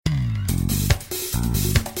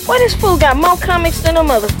Boy, this fool got more comics than a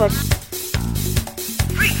motherfucker.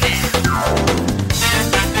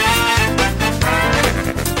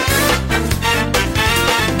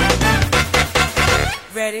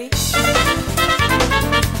 Ready?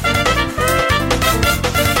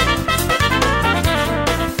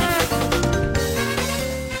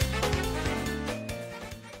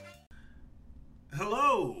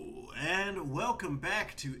 Hello, and welcome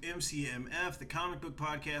back to MCMF, the comic book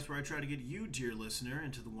podcast where I try to get you, dear listener,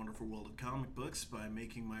 into the wonderful world of comic books by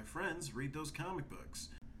making my friends read those comic books.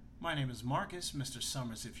 My name is Marcus, Mr.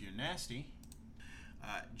 Summers if you're nasty.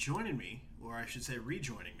 Joining me, or I should say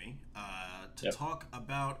rejoining me, to talk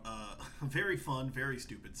about a very fun, very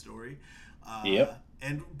stupid story.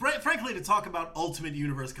 And frankly, to talk about Ultimate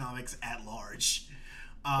Universe comics at large.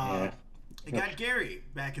 It got Gary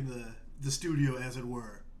back in the studio, as it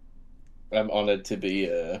were. I'm honored to be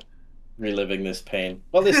reliving this pain.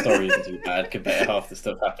 Well, this story isn't too bad compared to half the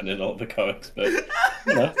stuff happening in all the comics, but,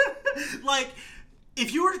 you know. Like,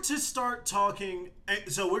 if you were to start talking...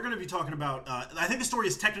 So we're going to be talking about... I think the story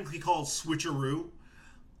is technically called Switcheroo.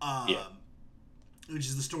 Which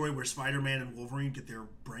is the story where Spider-Man and Wolverine get their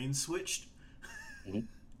brains switched.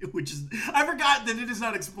 Mm-hmm. Which is... I forgot that it is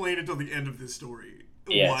not explained until the end of this story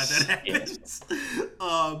why that happens.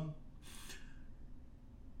 Yes.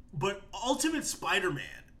 But Ultimate Spider-Man,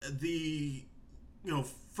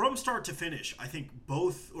 from start to finish, I think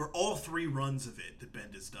both or all three runs of it that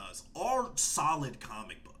Bendis does are solid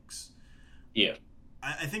comic books. Yeah.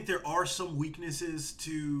 I think there are some weaknesses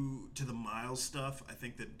to the Miles stuff. I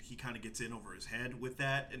think that he kind of gets in over his head with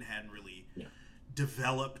that and hadn't really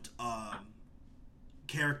developed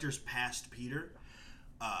characters past Peter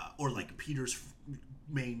or like Peter's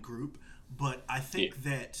main group. But I think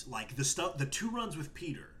that like the two runs with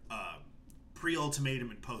Peter,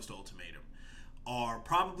 pre-Ultimatum and post-Ultimatum, are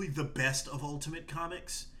probably the best of Ultimate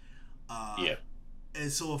Comics.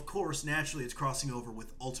 And so, of course, naturally, it's crossing over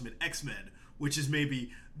with Ultimate X-Men, which is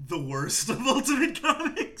maybe the worst of Ultimate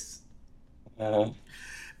Comics.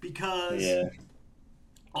 Because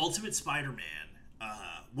Ultimate Spider-Man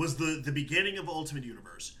was the beginning of Ultimate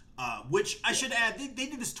Universe, which I should add, they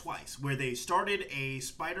did this twice, where they started a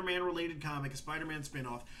Spider-Man-related comic, a Spider-Man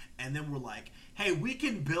spin-off, and then were like, hey, we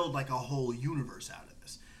can build like a whole universe out of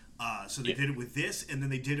this. So they did it with this, and then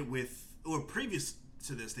they did it with, or previous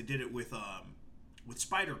to this, they did it with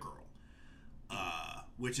Spider-Girl,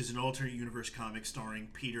 which is an alternate universe comic starring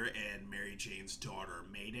Peter and Mary Jane's daughter,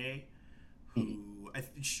 Mayday, who,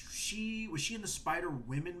 was she in the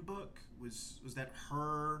Spider-Women book? Was that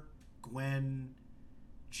her, Gwen,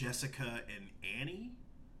 Jessica, and Annie?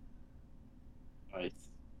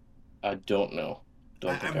 I don't know.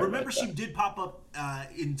 I remember she did pop up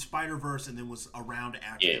in Spider-Verse and then was around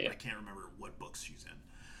after that, but I can't remember what books she's in.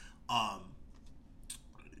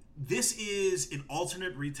 This is an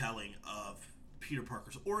alternate retelling of Peter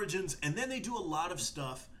Parker's origins, and then they do a lot of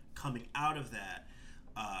stuff coming out of that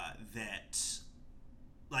that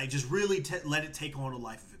like just really let it take on a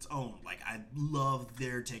life of its own. Like, I love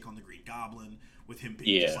their take on the Green Goblin, with him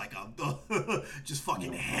being just like a just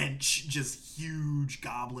fucking hench, just huge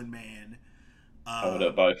goblin man. Powered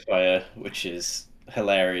up by fire, which is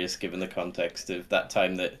hilarious given the context of that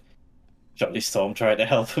time that Johnny Storm tried to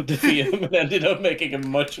help him defeat him and ended up making him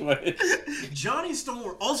much worse. Johnny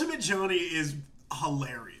Storm, Ultimate Johnny, is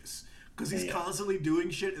hilarious because he's constantly doing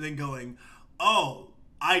shit and then going, oh,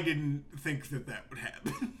 I didn't think that would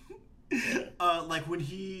happen. Like when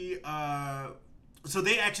he... so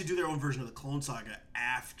they actually do their own version of the Clone Saga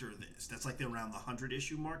after this. That's like around the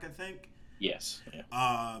 100-issue mark, I think. Yes.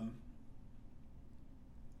 Yeah.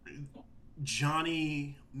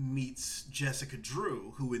 Johnny meets Jessica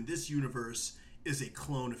Drew, who in this universe is a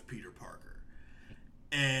clone of Peter Parker.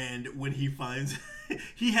 And when he finds...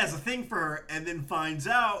 he has a thing for her and then finds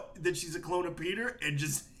out that she's a clone of Peter and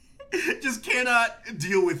just cannot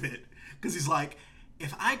deal with it. Because he's like,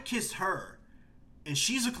 if I kissed her and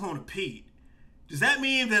she's a clone of Pete, does that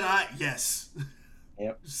mean that yes.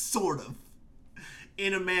 Yep. Sort of.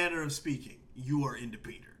 In a manner of speaking, you are into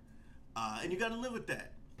Peter. And you gotta live with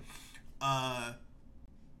that.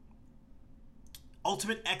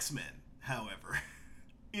 Ultimate X-Men, however,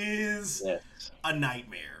 is a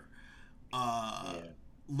nightmare.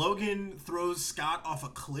 Logan throws Scott off a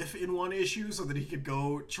cliff in one issue so that he could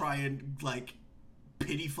go try and, like,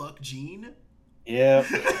 pity fuck Jean. Yeah.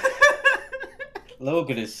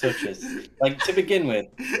 Logan is such a... Like, to begin with,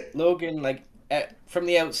 Logan, like, from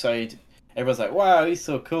the outside, everyone's like, wow, he's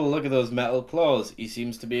so cool, look at those metal claws. He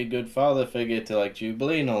seems to be a good father figure to, like,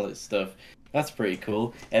 Jubilee and all this stuff. That's pretty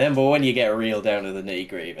cool. And then, but when you get real down to the nitty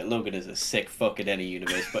gritty, Logan is a sick fuck in any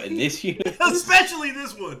universe, but in this universe, Especially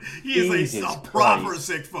this one, he is Jesus a proper Christ.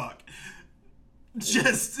 sick fuck.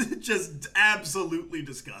 Just absolutely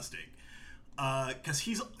disgusting. Because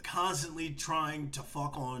he's constantly trying to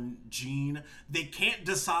fuck on Jean. They can't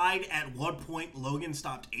decide at what point Logan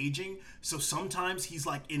stopped aging, so sometimes he's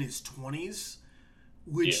like in his 20s,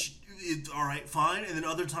 which is alright, fine, and then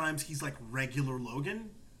other times he's like regular Logan,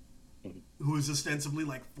 who is ostensibly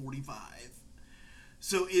like 45.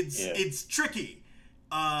 So it's tricky.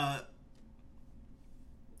 I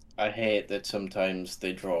hate that sometimes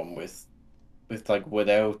they draw him with like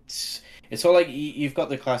without. It's all like you've got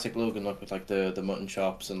the classic Logan look with like the mutton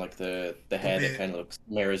chops and like the hair that kind of looks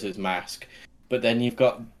mirrors his mask, but then you've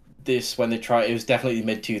got this when they try. It was definitely the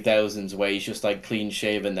mid 2000s where he's just like clean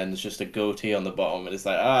shaven, then there's just a goatee on the bottom, and it's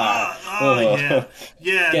like yeah,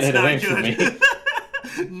 get it's it away not from me. good.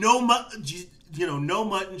 No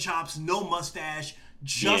mutton chops, no mustache,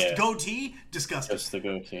 just goatee. Disgusting. Just the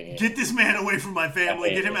goatee. Yeah. Get this man away from my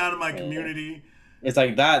family. Get him out of my Yeah. community. It's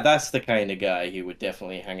like that. That's the kind of guy who would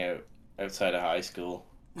definitely hang out outside of high school.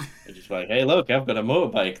 And just like, hey, look, I've got a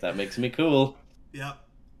motorbike. That makes me cool. Yep.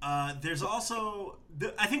 There's also,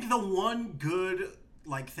 I think the one good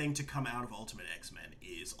thing to come out of Ultimate X-Men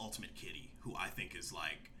is Ultimate Kitty, who I think is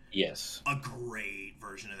Yes. a great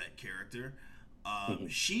version of that character.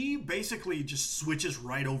 She basically just switches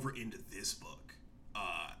right over into this book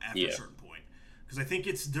after a certain point, because I think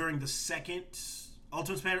it's during the second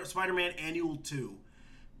Ultimate Spider-Man Annual 2,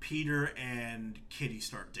 Peter and Kitty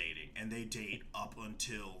start dating, and they date up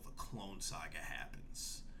until the Clone Saga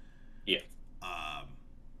happens. Yeah.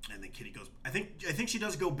 And then Kitty goes. I think she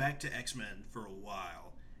does go back to X-Men for a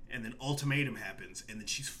while, and then Ultimatum happens, and then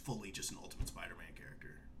she's fully just an Ultimate Spider-Man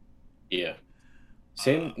character. Yeah.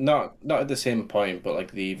 Same, not at the same point, but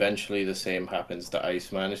eventually the same happens to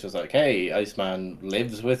Iceman. It's just like, hey, Iceman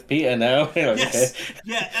lives with Peter now. Yes. Okay.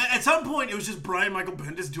 Yeah. At some point, it was just Brian Michael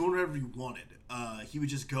Bendis doing whatever he wanted. He would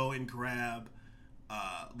just go and grab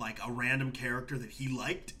a random character that he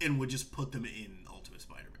liked and would just put them in Ultimate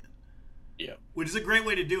Spider-Man. Yeah. Which is a great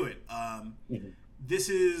way to do it. This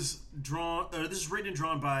is written and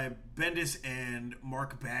drawn by Bendis and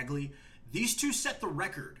Mark Bagley. These two set the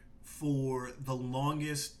record for the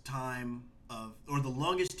longest the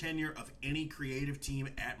longest tenure of any creative team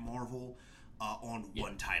at Marvel on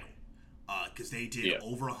one title, because they did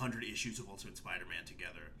over 100 issues of Ultimate Spider-Man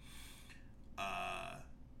together.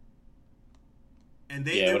 And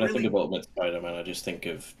when I think of Ultimate Spider-Man, I just think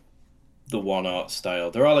of the one art style.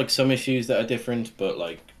 There are some issues that are different, but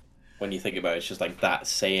when you think about it, it's just that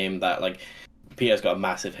same Peter's got a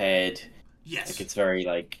massive head. Yes. It's very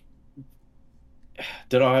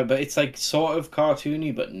don't know how, but it's sort of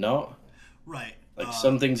cartoony, but not. Right.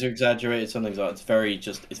 Some things are exaggerated, some things aren't. It's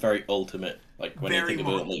very ultimate. When you think of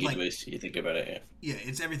Ultimate Universe, you think about it. Yeah,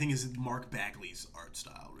 everything is Mark Bagley's art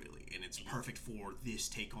style, really, and it's perfect for this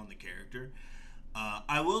take on the character.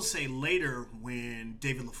 I will say later, when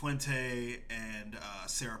David LaFuente and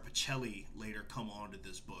Sarah Pichelli later come onto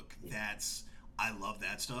this book, I love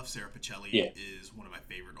that stuff. Sarah Pichelli is one of my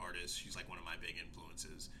favorite artists. She's one of my big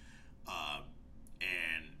influences.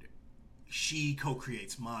 And she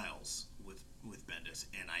co-creates Miles with Bendis,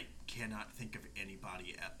 and I cannot think of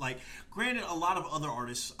anybody granted, a lot of other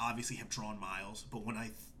artists obviously have drawn Miles, but when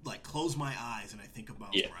I close my eyes and I think of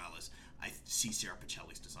Miles Morales, I see Sarah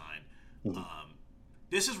Pichelli's design.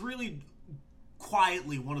 This is really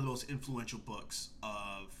quietly one of the most influential books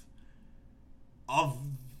of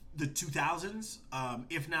the 2000s,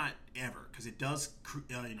 if not ever, because it does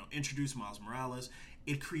introduce Miles Morales.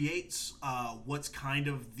 It creates what's kind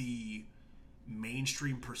of the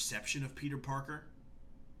mainstream perception of Peter Parker.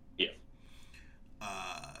 Yeah.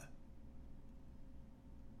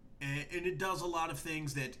 And it does a lot of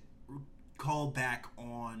things that call back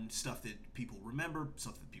on stuff that people remember,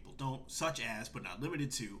 stuff that people don't, such as, but not limited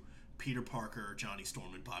to, Peter Parker, Johnny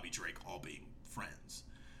Storm, and Bobby Drake all being friends.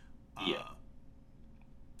 And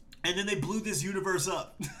then they blew this universe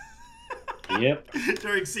up. Yep.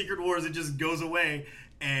 During Secret Wars, it just goes away,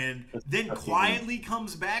 and then quietly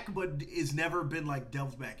comes back, but is never been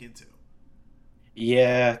delved back into.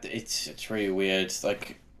 Yeah, it's really weird.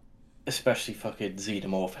 Especially fucking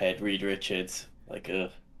Xenomorph head Reed Richards.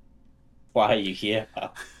 Why are you here,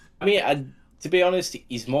 pal? I mean, to be honest,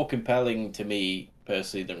 he's more compelling to me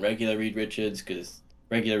personally than regular Reed Richards, because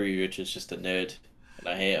regular Reed Richards is just a nerd, and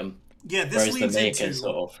I hate him. Yeah, this leans into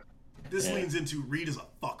sort of. This leans into Reed is a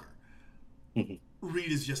fucker.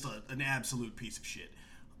 Reed is just an absolute piece of shit.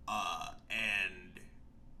 And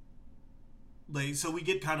like, so we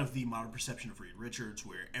get kind of the modern perception of Reed Richards,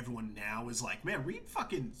 where everyone now is like, man, Reed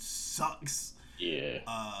fucking sucks. Yeah.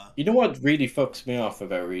 You know what really fucks me off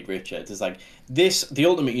about Reed Richards is like the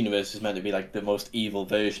Ultimate Universe is meant to be like the most evil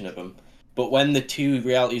version of him, but when the two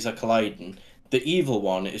realities are colliding, the evil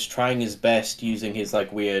one is trying his best using his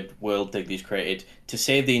like weird world thing he's created to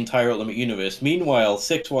save the entire Ultimate Universe. Meanwhile,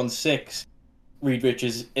 616 Reed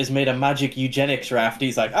Richards has made a magic eugenics raft.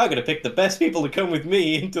 He's like, I'm gonna pick the best people to come with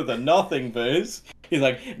me into the Nothingverse. He's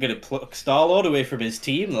like, I'm gonna pluck Star-Lord away from his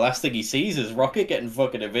team. The last thing he sees is Rocket getting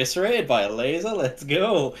fucking eviscerated by a laser. Let's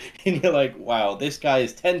go. And you're like, wow, this guy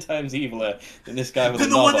is 10 times eviler than this guy with a the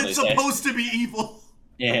knob one on that's his head. supposed to be evil.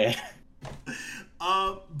 Yeah.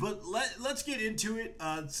 But let's get into it.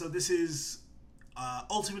 So this is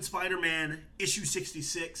Ultimate Spider-Man issue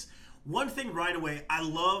 66. One thing right away, I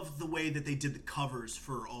love the way that they did the covers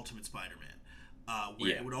for Ultimate Spider-Man,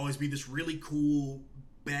 where it would always be this really cool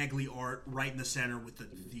Bagley art right in the center with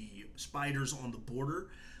the spiders on the border,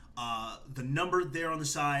 the number there on the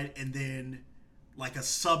side, and then like a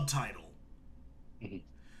subtitle. Mm-hmm.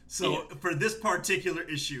 So for this particular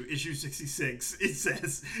issue 66, it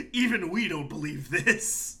says, "Even we don't believe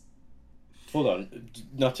this." Hold on,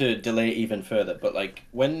 not to delay even further, but like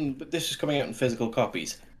when this is coming out in physical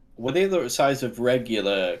copies, were they the size of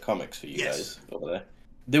regular comics for you guys over there?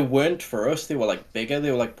 They weren't for us. They were like bigger.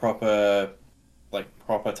 They were like proper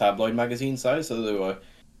tabloid magazine size, so they were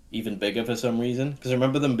even bigger for some reason. Because I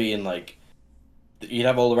remember them being like, you'd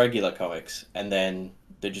have all the regular comics, and then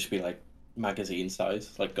they'd just be like magazine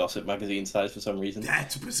size, like gossip magazine size for some reason.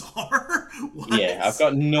 That's bizarre. What? Yeah, I've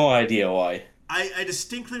got no idea why. I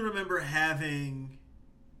distinctly remember having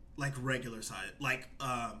like regular size, like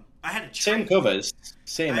I had a trade. Same covers,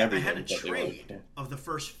 same everything. I had a trade of the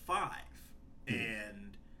first 5,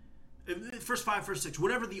 and the first 5, first 6,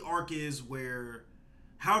 whatever the arc is, where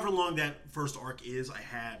however long that first arc is, I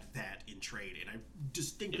had that in trade, and I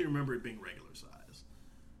distinctly remember it being regular size.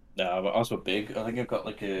 No, I'm also big. I think I've got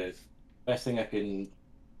like a best thing I can.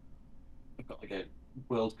 I've got like a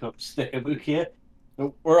World Cup sticker book here.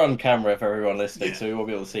 We're on camera for everyone listening, so we won't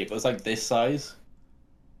be able to see. But it's like this size,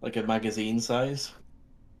 like a magazine size.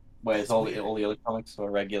 Whereas all the other comics are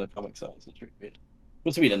regular comic size. It's really weird. It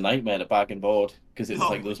must have been a nightmare to back and board because it's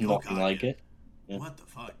like there's nothing like it. Yeah. What the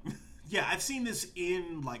fuck? Yeah, I've seen this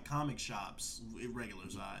in like comic shops in regular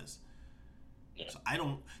size. Yeah. So I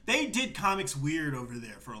don't. They did comics weird over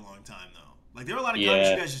there for a long time though. Like there were a lot of comics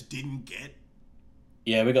you guys just didn't get.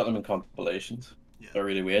 Yeah, we got them in compilations. Yeah. They're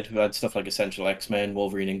really weird. We had stuff like Essential X-Men,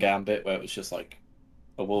 Wolverine and Gambit, where it was just like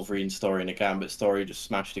a Wolverine story and a Gambit story just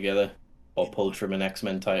smashed together, or pulled from an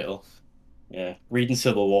X-Men title. Yeah, reading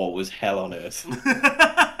Civil War was hell on earth.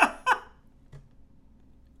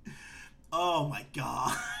 Oh my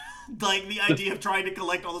god. Like the idea of trying to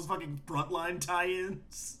collect all those fucking Frontline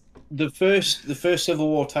tie-ins. The first Civil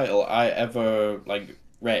War title I ever like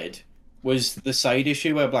read was the side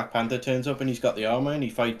issue where Black Panther turns up and he's got the armor and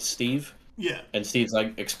he fights Steve. Yeah. And Steve's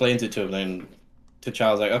like explains it to him, then to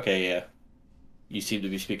Charles like, okay, yeah, you seem to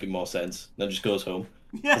be speaking more sense. Then just goes home.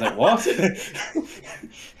 Yeah. I was like, what?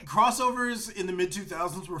 Crossovers in the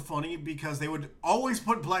mid-2000s were funny because they would always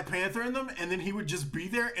put Black Panther in them and then he would just be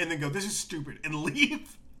there and then go, this is stupid, and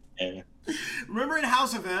leave. Yeah. Remember in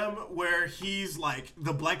House of M where he's like,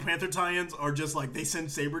 the Black Panther tie-ins are just like, they send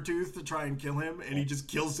Sabretooth to try and kill him and he just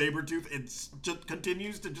kills Sabretooth and just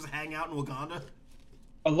continues to just hang out in Wakanda?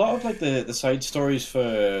 A lot of like the side stories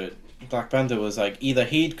for Black Panther was like either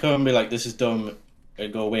he'd come and be like, this is dumb,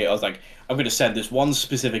 and go away. I was like, I'm going to send this one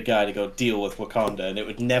specific guy to go deal with Wakanda, and it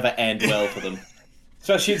would never end well for them.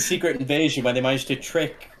 Especially in Secret Invasion, when they managed to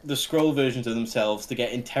trick the Skrull versions of themselves to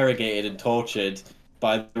get interrogated and tortured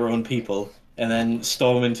by their own people, and then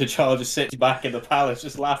storm into Charles just sits back in the palace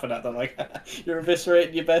just laughing at them like, you're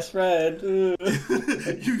eviscerating your best friend.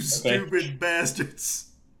 You stupid bastards.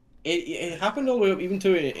 It happened all the way up even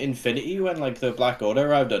to Infinity when like the Black Order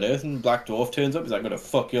arrived on Earth and Black Dwarf turns up. He's like, I'm gonna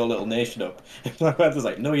fuck your little nation up. And Black Panther's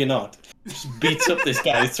like, no, you're not. Just beats up this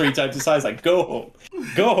guy 3 times his size. Like, go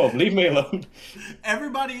home, leave me alone.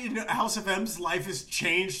 Everybody in House of M's life has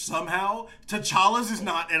changed somehow. T'Challa's is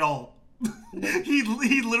not at all. he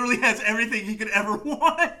literally has everything he could ever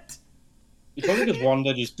want. It's probably because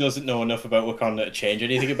Wanda just doesn't know enough about Wakanda to change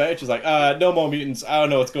anything about it. She's like, no more mutants. I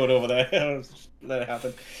don't know what's going over there. Let it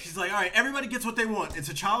happen. She's like, all right, everybody gets what they want. And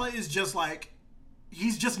T'Challa is just like,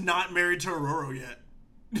 he's just not married to Ororo yet.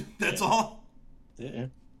 That's all. Yeah.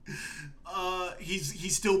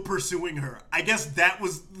 He's still pursuing her. I guess that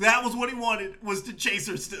was what he wanted, was to chase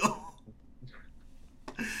her still.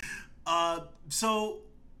 So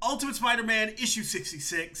Ultimate Spider-Man issue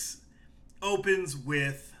 66 opens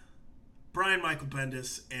with Brian Michael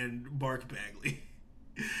Bendis and Mark Bagley.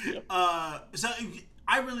 Yep. So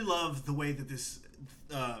I really love the way that this,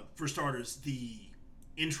 for starters, the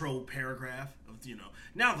intro paragraph of,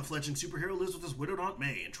 now the fledgling superhero lives with his widowed Aunt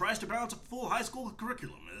May and tries to balance a full high school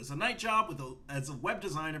curriculum as a night job as a web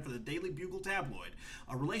designer for the Daily Bugle tabloid,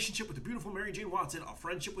 a relationship with the beautiful Mary Jane Watson, a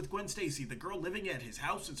friendship with Gwen Stacy, the girl living at his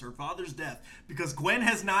house since her father's death, because Gwen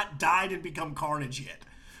has not died and become Carnage yet.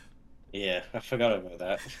 Yeah, I forgot about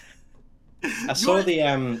that. I saw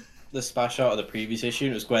the splash shot of the previous issue,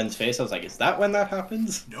 and it was Gwen's face. I was like, is that when that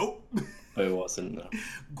happens? Nope. But it wasn't, no.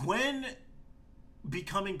 Gwen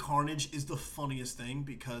becoming Carnage is the funniest thing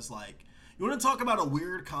because, like, you want to talk about a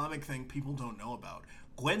weird comic thing people don't know about.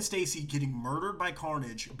 Gwen Stacy getting murdered by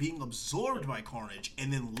Carnage, being absorbed by Carnage,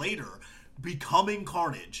 and then later becoming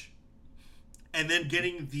Carnage. And then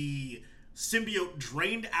getting the symbiote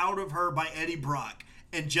drained out of her by Eddie Brock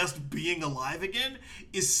and just being alive again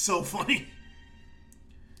is so funny.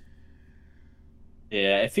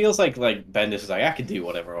 Yeah, it feels like Bendis is like, I can do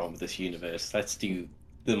whatever I want with this universe. Let's do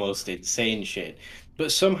the most insane shit.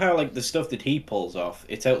 But somehow, like, the stuff that he pulls off,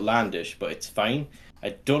 it's outlandish, but it's fine.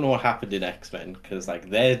 I don't know what happened in X-Men, because, like,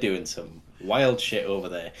 they're doing some wild shit over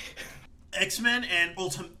there. X-Men and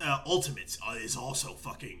Ultimates is also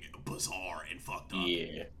fucking bizarre and fucked up.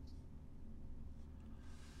 Yeah.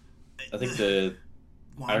 I think the...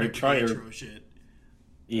 Wanda Pietro shit.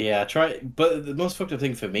 Yeah, but the most fucked up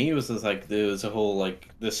thing for me was there was a whole, like,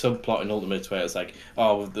 the subplot in Ultimates where it's like,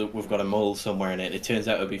 oh, we've got a mole somewhere in it. It turns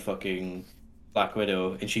out to be fucking Black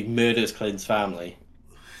Widow, and she murders Clint's family.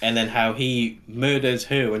 And then how he murders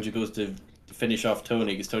her when she goes to finish off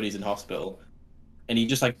Tony, because Tony's in hospital. And he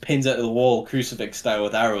just, like, pins her to the wall, crucifix style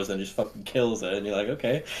with arrows, and just fucking kills her. And you're like,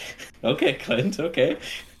 okay. Okay, Clint, okay.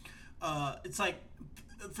 It's like,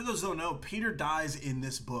 for those who don't know, Peter dies in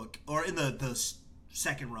this book, or in the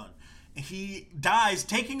second run. He dies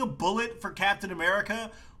taking a bullet for Captain America,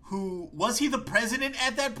 who... Was he the president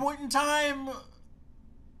at that point in time?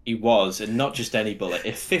 He was, and not just any bullet.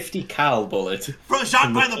 A 50 cal bullet.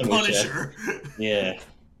 Shot by the Punisher. Yeah.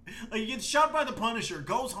 Like, he gets shot by the Punisher,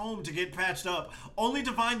 goes home to get patched up, only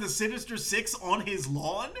to find the Sinister Six on his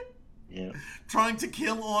lawn? Yeah. Trying to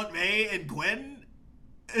kill Aunt May and Gwen?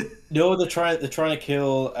 No, they're trying to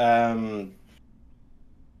kill...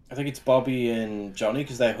 I think it's Bobby and Johnny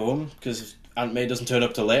because they're home, because Aunt May doesn't turn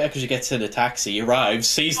up till later because she gets in a taxi, arrives,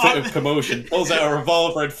 sees the commotion, pulls out a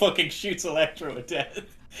revolver and fucking shoots Electro to death.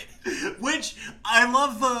 Which, I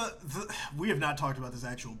love the... We have not talked about this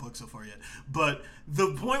actual book so far yet, but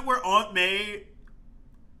the point where Aunt May...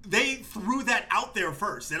 They threw that out there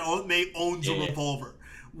first, that Aunt May owns a revolver.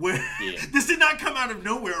 Where this did not come out of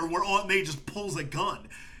nowhere, where Aunt May just pulls a gun.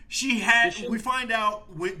 We find out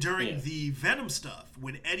during the Venom stuff,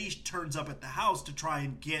 when Eddie turns up at the house to try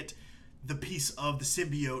and get the piece of the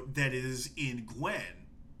symbiote that is in Gwen.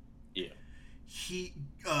 Yeah. He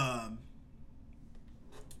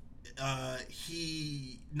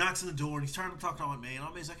knocks on the door and he's trying to talk to Aunt May, and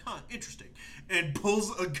Aunt May's like, huh, interesting. And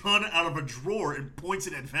pulls a gun out of a drawer and points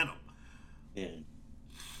it at Venom. Yeah.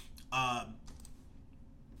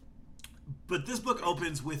 But this book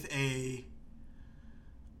opens with a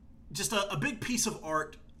big piece of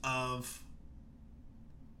art of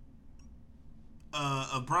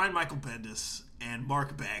Brian Michael Bendis and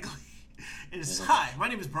Mark Bagley. And it says, hi, my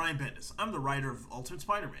name is Brian Bendis. I'm the writer of Ultimate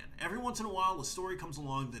Spider-Man. Every once in a while, a story comes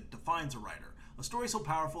along that defines a writer. A story so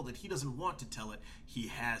powerful that he doesn't want to tell it, he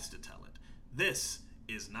has to tell it. This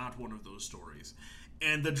is not one of those stories.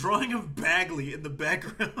 And the drawing of Bagley in the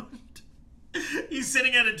background... He's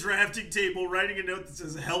sitting at a drafting table writing a note that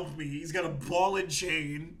says, help me. He's got a ball and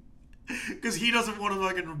chain. Because he doesn't want to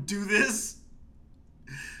fucking do this.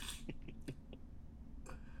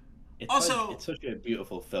 It's such a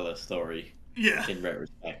beautiful filler story. Yeah. In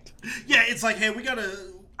retrospect. Yeah, it's like, hey, we gotta...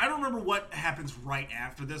 I don't remember what happens right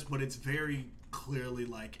after this, but it's very clearly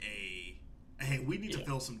like hey, we need to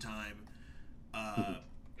fill some time.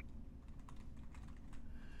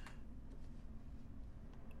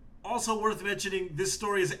 Also worth mentioning, this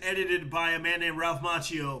story is edited by a man named Ralph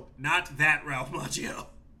Macchio, not that Ralph Macchio.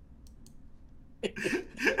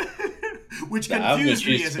 Which confused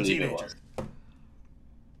me as a teenager.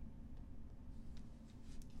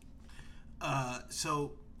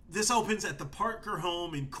 So this opens at the Parker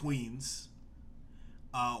home in Queens,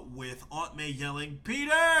 with Aunt May yelling,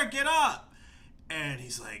 "Peter, get up!" And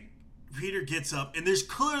he's like, Peter gets up, and there's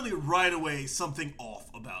clearly right away something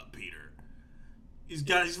off about Peter. He's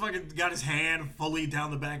fucking got his hand fully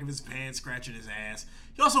down the back of his pants, scratching his ass.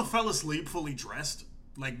 He also fell asleep fully dressed,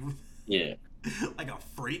 like a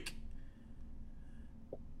freak.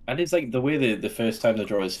 And it's like the way the first time they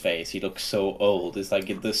draw his face, he looks so old. It's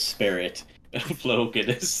like the spirit of Logan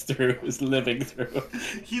is living through.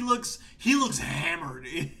 He looks hammered.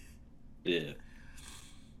 Yeah.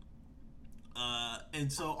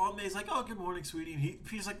 And so Aunt May's like, "Oh, good morning, sweetie." And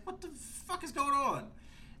Peter's like, "What the fuck is going on?"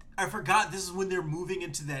 I forgot this is when they're moving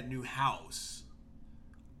into that new house.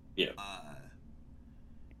 Yeah.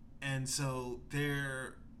 And so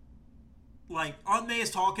they're like, Aunt May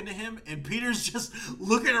is talking to him, and Peter's just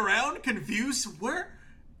looking around, confused. Where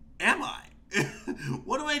am I?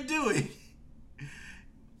 What am I doing?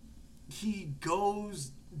 He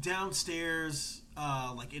goes downstairs,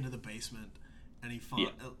 like into the basement, and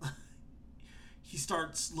he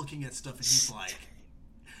starts looking at stuff, and he's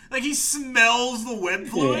like he smells the web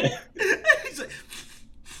fluid. Yeah. He's like,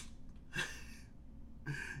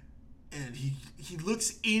 and he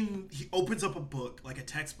looks in. He opens up a book, like a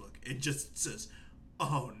textbook, and just says,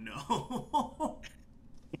 "Oh no."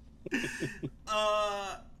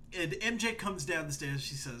 And MJ comes down the stairs.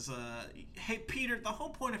 She says, "Hey Peter, the whole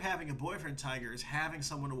point of having a boyfriend, Tiger, is having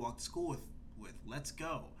someone to walk to school with. Let's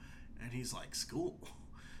go." And he's like, "School?"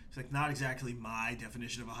 It's like, "Not exactly my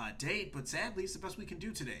definition of a hot date, but sadly, it's the best we can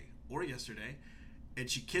do today or yesterday." And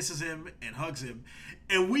she kisses him and hugs him,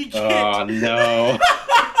 and we get... Oh no!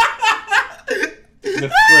 The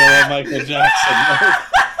Thriller, Michael Jackson.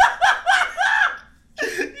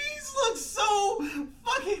 He looks so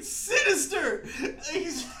fucking sinister.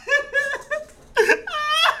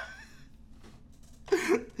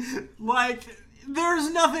 Like, there's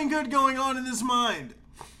nothing good going on in his mind.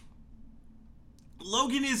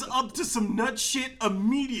 Logan is up to some nut shit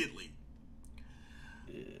immediately.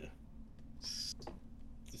 Yeah.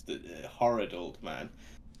 Just a horrid old man.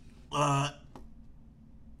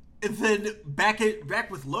 And then back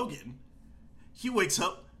with Logan, he wakes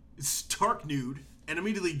up, is stark nude, and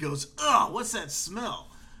immediately goes, "Ugh, what's that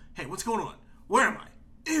smell? Hey, what's going on? Where am I?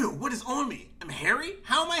 Ew, what is on me? I'm hairy?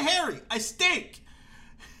 How am I hairy? I stink!"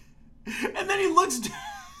 And then he looks down.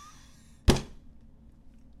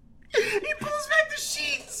 He pulls back the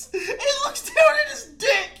sheets and looks down at his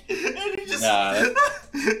dick, and he just...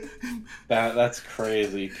 Nah, that's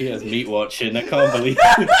crazy. Peter's meat watching. I can't believe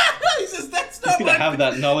it. He says, "That's not He's gonna have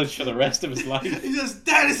that knowledge for the rest of his life. He says,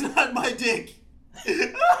 "That is not my dick."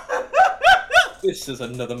 This is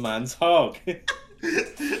another man's hog. He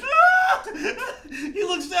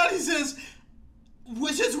looks down, he says,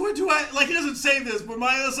 where do I... Like, he doesn't say this, but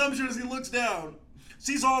my assumption is he looks down,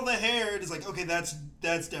 sees all the hair, and is like, "Okay, that's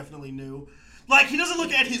definitely new." Like, he doesn't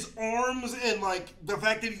look at his arms and, like, the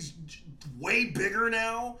fact that he's way bigger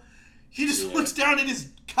now. He just looks down at his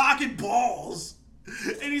cock and balls,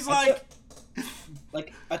 and he's like...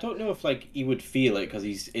 Like, I don't know if, like, he would feel it because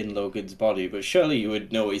he's in Logan's body, but surely you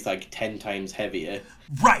would know he's, like, 10 times heavier.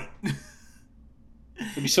 Right.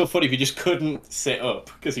 It'd be so funny if he just couldn't sit up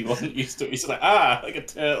because he wasn't used to it. He's like, like a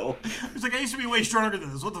turtle. He's like, "I used to be way stronger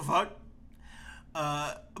than this. What the fuck?"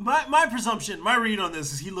 My presumption, my read on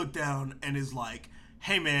this is he looked down and is like,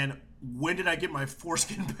 "Hey man, when did I get my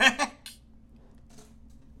foreskin back?"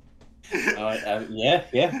 Yeah.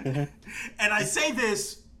 And I say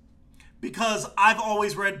this because I've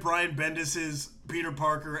always read Brian Bendis's Peter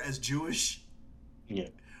Parker as Jewish. Yeah.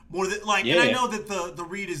 More than like, and I know that the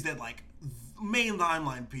read is that like main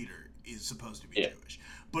timeline Peter is supposed to be Jewish,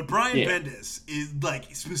 but Brian Bendis is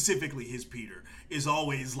like specifically his Peter is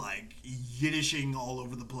always like Yiddishing all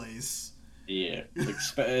over the place. Yeah, like,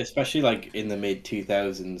 especially like in the mid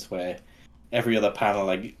 2000s where every other panel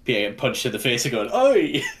like being punched in the face and going,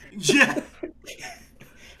 "Oi!" Yeah.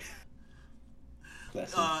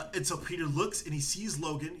 And so Peter looks and he sees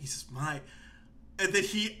Logan. He says, "My," and then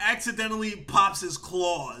he accidentally pops his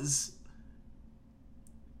claws.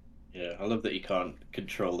 Yeah, I love that you can't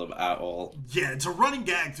control them at all. Yeah, it's a running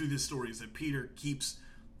gag through this story is that Peter keeps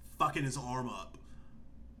fucking his arm up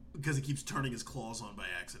because he keeps turning his claws on by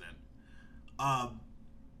accident.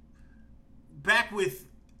 Back with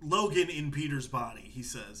Logan in Peter's body, he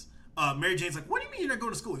says, Mary Jane's like, "What do you mean you're not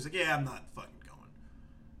going to school?" He's like, "Yeah, I'm not fucking going."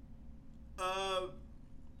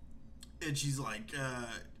 And she's like,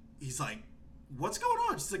 he's like, "What's going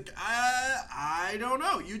on?" She's like, I don't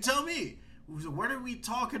know. You tell me. What are we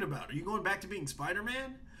talking about? Are you going back to being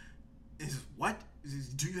Spider-Man? He says, "What?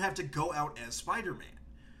 Do you have to go out as Spider-Man?"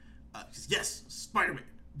 He says, "Yes, Spider-Man.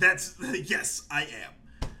 That's, yes, I am."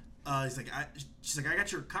 He's like, she's like, "I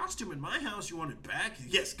got your costume in my house. You want it back?"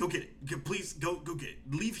 "Yes, go get it. Please, go get it.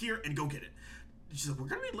 Leave here and go get it." She's like, "We're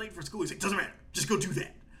going to be late for school." He's like, "Doesn't matter. Just go do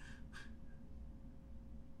that."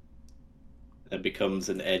 It becomes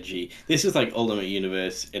an edgy... This is like Ultimate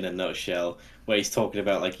Universe in a nutshell, where he's talking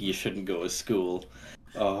about like you shouldn't go to school.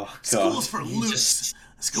 Oh god, School's for you loose. just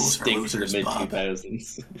School's for stick to losers, the mid Bob.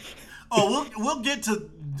 2000s. Oh, we'll get to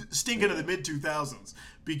stink into the mid 2000s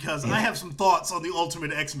because I have some thoughts on the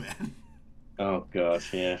Ultimate X-Men. Oh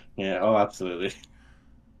gosh, yeah. Oh, absolutely.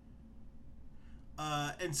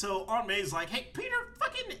 And so Aunt May's like, "Hey, Peter,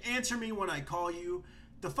 fucking answer me when I call you.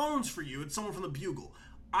 The phone's for you. It's someone from the Bugle."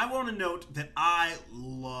 I want to note that I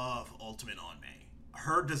love Ultimate Aunt May.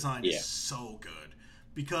 Her design is so good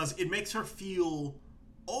because it makes her feel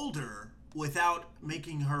older without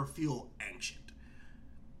making her feel ancient.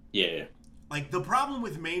 Yeah. Like, the problem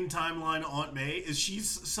with main timeline Aunt May is she's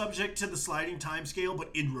subject to the sliding time scale, but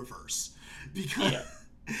in reverse. Because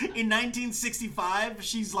in 1965,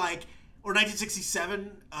 she's like, or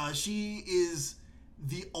 1967, she is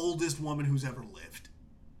the oldest woman who's ever lived.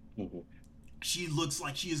 Mm-hmm. She looks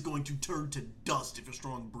like she is going to turn to dust if a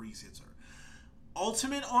strong breeze hits her.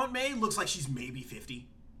 Ultimate Aunt May looks like she's maybe 50.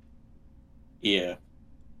 Yeah.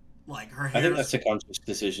 Like, her I hair. think that's a conscious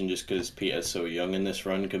decision just because Peter's so young in this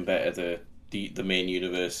run compared to the main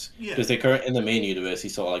universe. Yeah. Because in the main universe,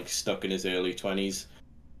 he's sort of like stuck in his early 20s.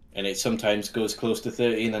 And it sometimes goes close to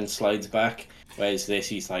 30 and then slides back. Whereas this,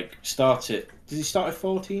 he's like, does he start at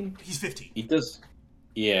 14? He's 15. He does.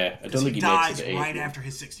 Yeah, I don't think he he dies makes it to right 18. after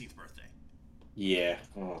his 16th birthday. Yeah.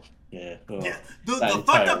 Oh, yeah. Oh. Yeah. The That fucked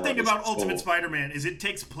entire up thing run is about so- Ultimate Spider-Man is it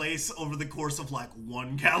takes place over the course of like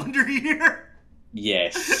one calendar year.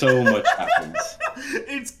 Yes, so much happens.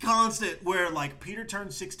 It's constant where like Peter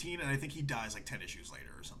turns 16 and I think he dies like 10 issues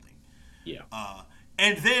later or something. Yeah.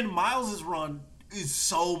 And then Miles's run is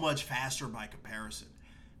so much faster by comparison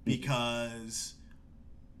because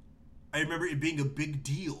I remember it being a big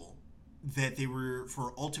deal that they were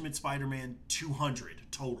for Ultimate Spider-Man 200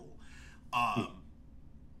 total.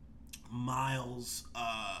 Miles,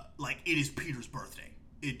 like it is Peter's birthday.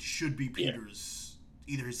 It should be Peter's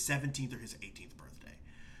either his 17th or his 18th birthday,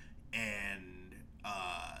 and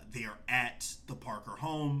they are at the Parker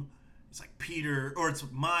home. It's like Peter, or it's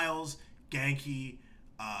Miles, Genki,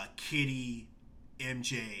 Kitty,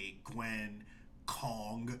 MJ, Gwen,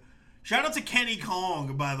 Kong. Shout out to Kenny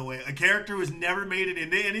Kong, by the way, a character who's never made it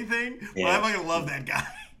into anything. But I fucking love that guy.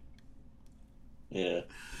 Yeah.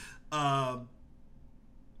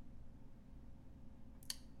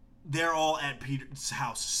 They're all at Peter's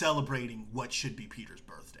house celebrating what should be Peter's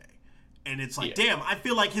birthday. And it's like, damn, I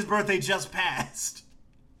feel like his birthday just passed.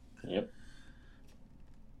 Yep.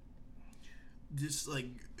 Just like...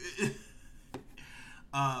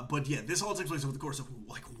 but yeah, this all takes place over the course of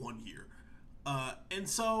like 1 year. And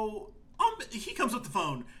so he comes up the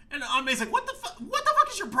phone, and Aunt May's like, what the fuck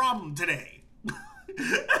is your problem today?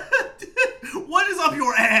 What is up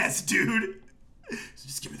your ass, dude? So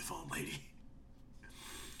just give me the phone, lady.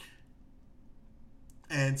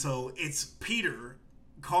 And so it's Peter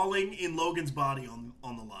calling in Logan's body on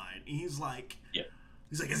the line. And he's like,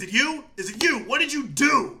 is it you? Is it you? What did you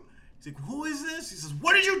do? He's like, who is this? He says,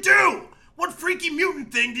 what did you do? What freaky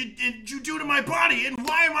mutant thing did you do to my body? And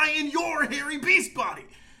why am I in your hairy beast body?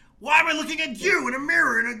 Why am I looking at you in a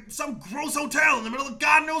mirror in some gross hotel in the middle of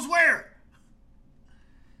God knows where?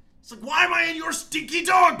 It's like, why am I in your stinky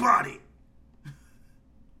dog body?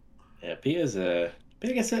 Yeah, Peter's I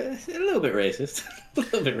guess a little bit racist. A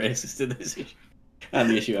little bit racist in this issue. And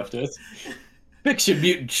the issue afterwards. Fix your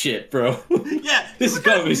mutant shit, bro. Yeah. This has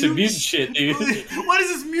gotta be some mutant shit, dude. What is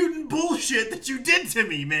this mutant bullshit that you did to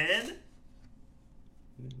me, man?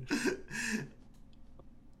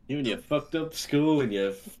 You and your fucked up school and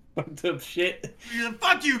your fucked up shit. Yeah,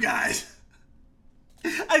 fuck you guys.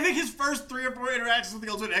 I think his first 3 or 4 interactions with the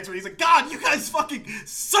Ultimate X-Men, he's like, God, you guys fucking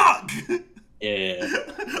suck. Yeah.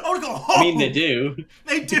 I want to go home. I mean, they do.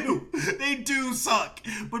 They do. They do suck.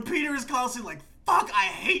 But Peter is constantly like, fuck, I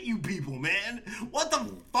hate you people, man. What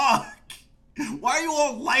the fuck? Why are you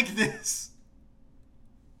all like this?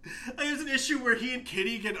 There's an issue where he and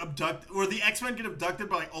Kitty get abducted, or the X-Men get abducted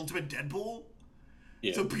by like Ultimate Deadpool.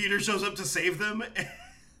 Yeah. So Peter shows up to save them.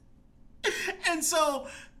 And so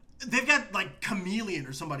they've got like Chameleon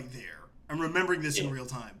or somebody there. I'm remembering this in real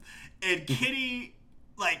time. And Kitty,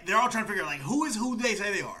 like, they're all trying to figure out, like, who is who they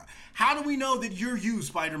say they are. How do we know that you're you,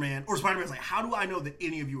 Spider-Man? Or Spider-Man's like, how do I know that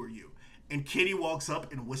any of you are you? And Kitty walks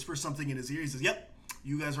up and whispers something in his ear. He says, yep,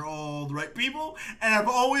 you guys are all the right people. And I've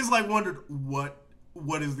always, like, wondered, what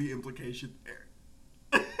is the implication there?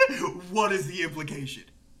 What is the implication?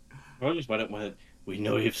 I just went, we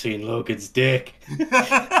know you've seen Logan's dick.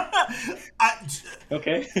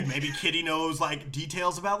 Okay. Maybe Kitty knows, like,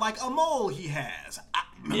 details about, like, a mole he has.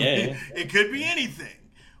 Yeah. It could be anything.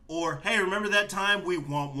 Or, hey, remember that time we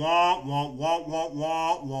want.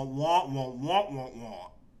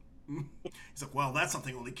 He's like, well, that's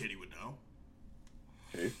something only Kitty would know.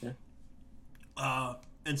 True. Yeah.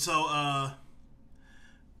 And so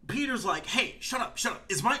Peter's like, "Hey, shut up.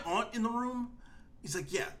 Is my aunt in the room?" He's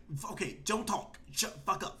like, "Yeah. Okay, don't talk.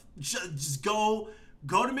 Fuck up. Just go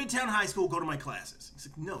to Midtown High School. Go to my classes." He's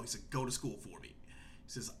like, "No." He's like, "Go to school for me." He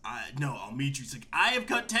says, "No, I'll meet you." He's like, "I have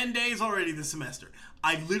cut 10 days already this semester.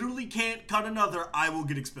 I literally can't cut another. I will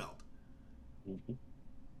get expelled." Mm-hmm.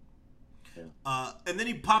 Yeah. And then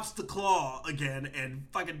he pops the claw again and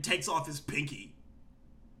fucking takes off his pinky.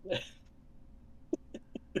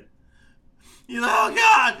 He's like, "Oh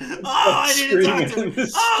God! Oh, I didn't talk to him.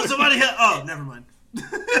 Oh, somebody hit. Oh, never mind.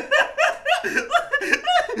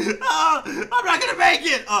 Oh, I'm not gonna make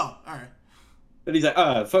it. Oh, all right." And he's like,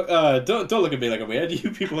 fuck, don't look at me like I'm weird.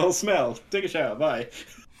 You people all smell. Take a shower. Bye.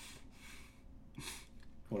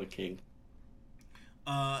 What a king.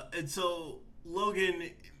 And so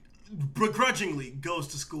Logan begrudgingly goes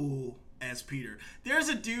to school as Peter. There's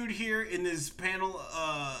a dude here in this panel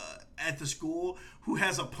at the school who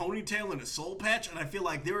has a ponytail and a soul patch, and I feel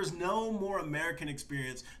like there is no more American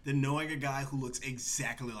experience than knowing a guy who looks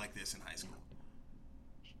exactly like this in high school.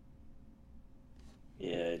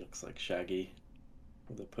 Yeah, he looks like Shaggy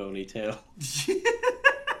with a ponytail.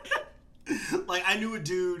 Like, I knew a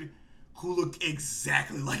dude who looked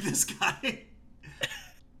exactly like this guy.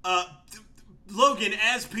 Logan,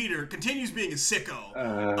 as Peter, continues being a sicko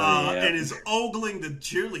and is ogling the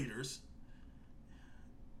cheerleaders.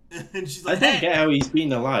 And she's like, I don't "Hey." get how he's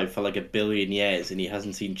been alive for like 1 billion years and he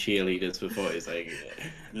hasn't seen cheerleaders before. He's like,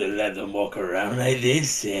 let them walk around like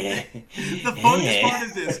this. The funniest part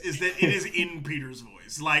of this is that it is in Peter's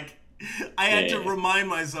voice. Like, I had to remind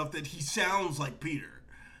myself that he sounds like Peter.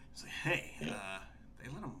 He's like, "Hey, they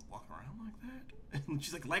let him walk around like that?" And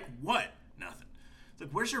she's like what? Nothing. It's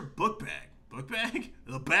like, "Where's your book bag?" "Book bag?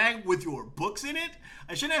 The bag with your books in it?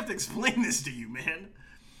 I shouldn't have to explain this to you, man."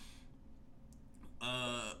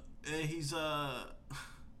 He's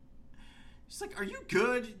like, "Are you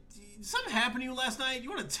good? Did something happen to you last night? You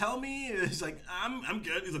want to tell me?" He's like, I'm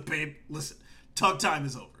good." He's like, "Babe, listen, talk time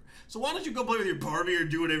is over. So why don't you go play with your Barbie or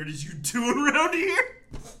do whatever it is you do around here?"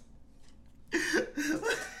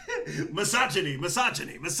 Misogyny.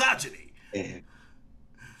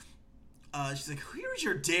 She's like, "Here's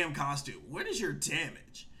your damn costume. What is your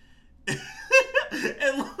damage?"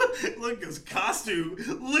 And look, goes costume,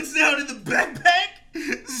 looks down in the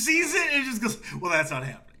backpack, sees it, and just goes, "Well, that's not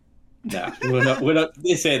happening." Nah, we're not.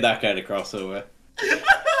 This ain't that kind of crossover.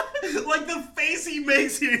 Like, the face he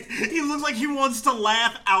makes, he looks like he wants to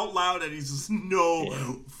laugh out loud, and he's just,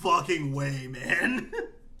 "No fucking way, man."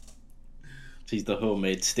 He's the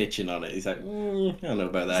homemade stitching on it. He's like, I don't know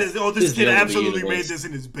about that. He says, "Oh, this kid is the absolutely universe." made this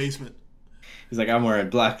in his basement." He's like, "I'm wearing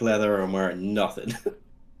black leather or I'm wearing nothing."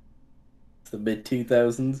 It's the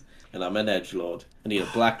mid-2000s, and I'm an edgelord. I need a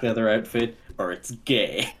black leather outfit or it's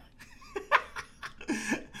gay.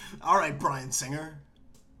 All right, Bryan Singer.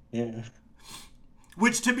 Yeah.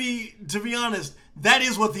 Which, to be honest, that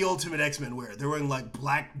is what the Ultimate X-Men wear. They're wearing, like,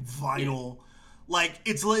 black vinyl. Like,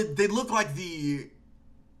 it's like, they look like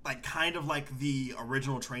kind of like the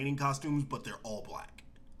original training costumes, but they're all black.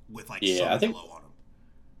 With, like, some yellow on them.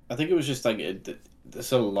 I think it was just, like,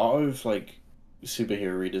 there's a lot of, like,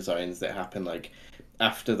 superhero redesigns that happen, like,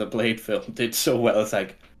 after the Blade film did so well. It's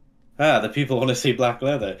like, the people want to see black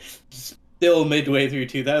leather. Still midway through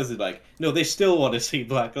 2000, like, no, they still want to see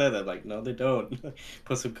black leather. Like, no, they don't.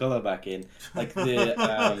 Put some color back in. Like,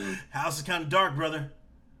 the house is kind of dark, brother.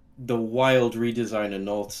 The wild redesign of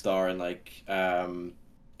North Star in, like,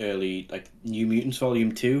 early, like, New Mutants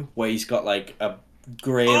Volume 2, where he's got, like, a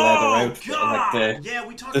grey leather outfit and, like,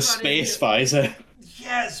 we talked the about space visor.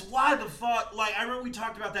 Yes, why the fuck? Like, I remember we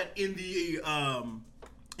talked about that in the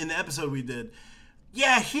episode we did.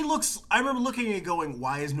 Yeah, he looks... I remember looking at it going,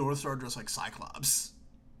 why is North Star dressed like Cyclops?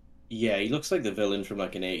 Yeah, he looks like the villain from,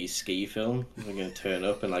 like, an 80s ski film. He's going to turn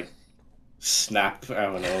up and, like, snap, I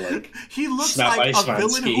don't know, like... He looks snap like a Iceman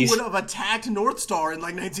villain skis. who would have attacked North Star in,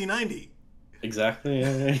 like, 1990. Exactly,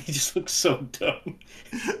 yeah. He just looks so dumb.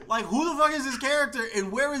 Like, who the fuck is this character, and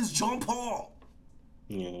where is Jean Paul?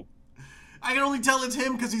 Yeah. I can only tell it's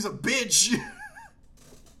him because he's a bitch.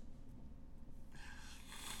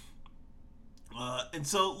 And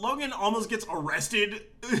so Logan almost gets arrested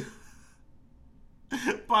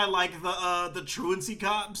by, like, the truancy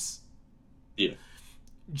cops. Yeah.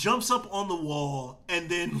 Jumps up on the wall and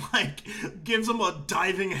then, like, gives him a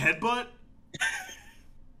diving headbutt.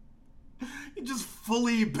 He just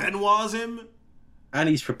fully Benoit's him. And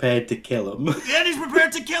he's prepared to kill him. And he's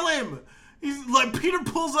prepared to kill him. He's like, Peter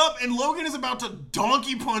pulls up and Logan is about to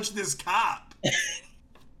donkey punch this cop.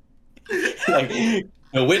 Like,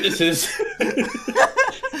 no witnesses.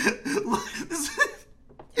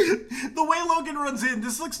 Logan runs in.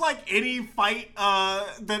 This looks like any fight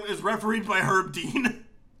that is refereed by Herb Dean.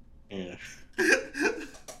 Yeah.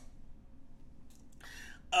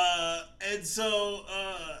 And so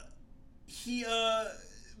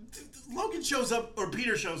Logan shows up, or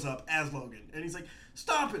Peter shows up as Logan, and he's like,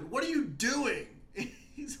 "Stop it! What are you doing?"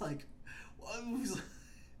 He's like, "What are you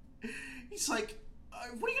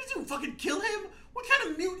gonna do? Fucking kill him? What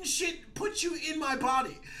kind of mutant shit puts you in my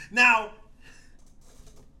body?" Now,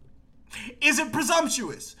 is it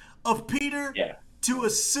presumptuous of Peter to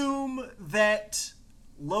assume that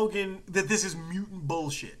this is mutant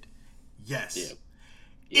bullshit? Yes. Yeah.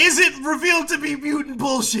 Is it revealed to be mutant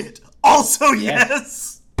bullshit? Also,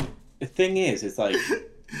 yes. The thing is, it's like,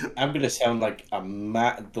 I'm going to sound like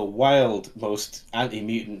the wild, most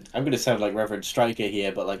anti-mutant. I'm going to sound like Reverend Stryker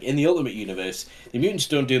here, but like in the Ultimate Universe, the mutants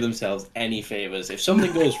don't do themselves any favors. If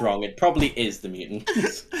something goes wrong, it probably is the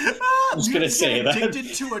mutants. I'm just going to say that.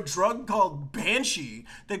 Addicted to a drug called Banshee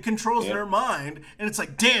that controls their mind, and it's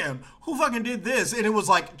like, damn, who fucking did this? And it was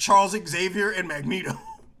like Charles Xavier and Magneto.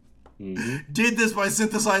 Mm-hmm. Did this by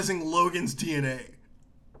synthesizing Logan's DNA.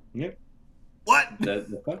 Yep. What?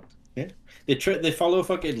 The fuck? Yeah. They follow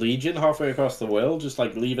fucking Legion halfway across the world, just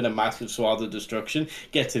like leaving a massive swath of destruction.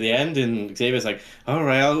 Get to the end, and Xavier's like, "All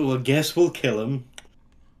right, well, guess we'll kill him."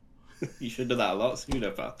 You should do that a lot sooner,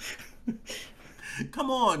 pal. Come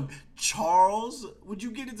on, Charles, would you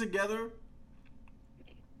get it together?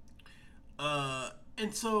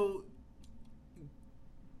 And so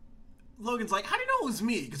Logan's like, "How do you know it was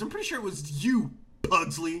me? Because I'm pretty sure it was you,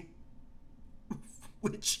 Pugsley."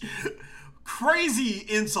 Which, crazy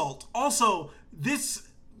insult. Also, this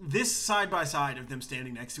side by side of them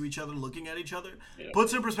standing next to each other, looking at each other,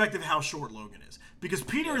 puts in perspective how short Logan is. Because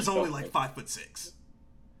Peter is only like 5'6".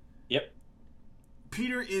 Yep.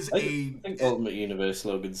 Peter is I think Ultimate Universe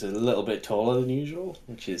Logan's a little bit taller than usual,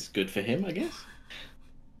 which is good for him, I guess.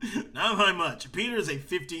 Not by much. Peter is a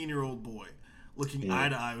 15-year-old boy looking eye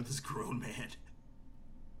to eye with this grown man.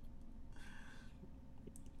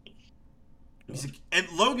 And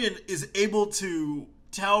Logan is able to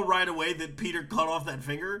tell right away that Peter cut off that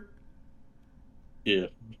finger. Yeah.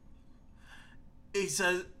 He's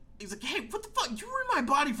like, "Hey, what the fuck? You were in my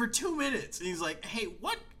body for 2 minutes." And he's like, "Hey,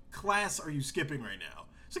 what class are you skipping right now?"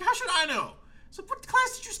 He's like, "How should I know?" He's like, "What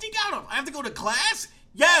class did you sneak out of? I have to go to class?"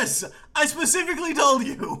 "Yes, I specifically told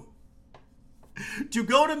you to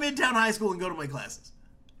go to Midtown High School and go to my classes."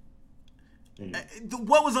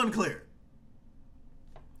 What was unclear?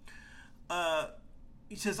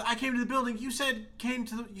 He says, "I came to the building. You said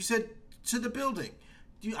to the building.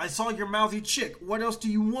 I saw your mouthy chick. What else do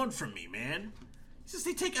you want from me, man?" He says,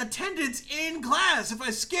 "They take attendance in class. If I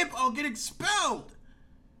skip, I'll get expelled."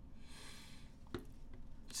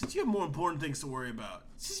 He says, "You have more important things to worry about."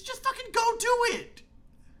 He says, "Just fucking go do it."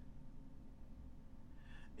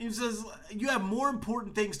 He says, "You have more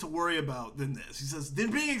important things to worry about than this." He says,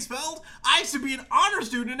 "Than being expelled? I used to be an honor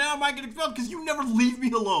student, and now I might get expelled because you never leave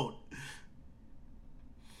me alone."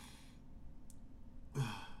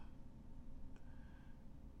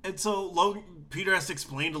 And so Peter has to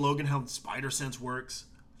explain to Logan how the spider sense works.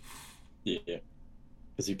 Yeah.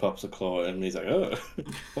 Because he pops a claw and he's like, "Oh,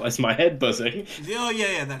 why is my head buzzing?" Oh,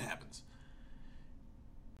 yeah, that happens.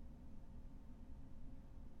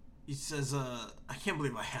 He says, "I can't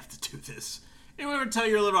believe I have to do this. Anyone ever tell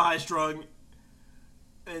you you're a little high-strung?"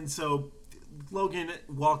 And so Logan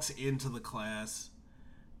walks into the class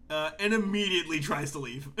and immediately tries to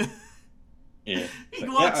leave. Yeah. He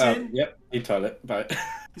walks in. Yep, in toilet. Bye.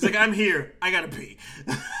 He's like, "I'm here. I gotta pee."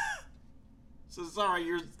 So, "Sorry,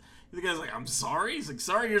 the guy's like, "I'm sorry?" He's like,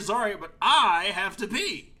 "Sorry, you're sorry, but I have to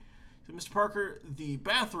pee." So, "Mr. Parker, the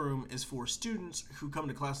bathroom is for students who come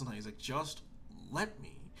to class on time." He's like, "Just let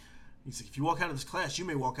me." He's like, "If you walk out of this class, you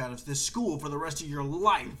may walk out of this school for the rest of your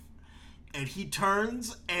life." And he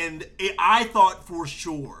turns, and I thought for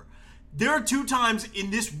sure. There are 2 times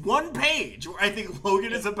in this one page where I think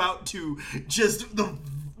Logan is about to just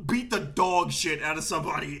beat the dog shit out of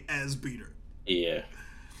somebody as Peter. Yeah.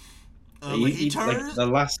 He turns. Like the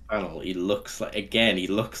last panel, he looks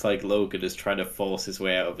like Logan is trying to force his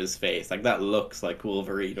way out of his face. Like that looks like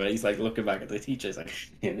Wolverine when he's like looking back at the teacher. He's like,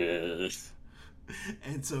 "Yes."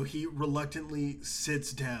 And so he reluctantly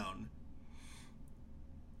sits down.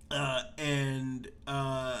 And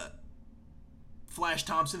Flash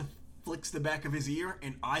Thompson flicks the back of his ear,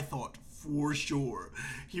 and I thought for sure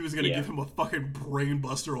he was gonna give him a fucking brain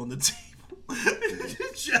buster on the table.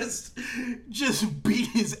 just beat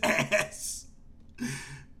his ass.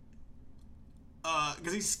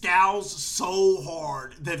 Because he scowls so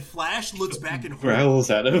hard that Flash looks back and growls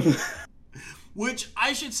at him. Which,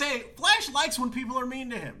 I should say, Flash likes when people are mean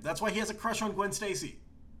to him. That's why he has a crush on Gwen Stacy.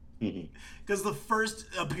 Because the first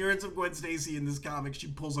appearance of Gwen Stacy in this comic, she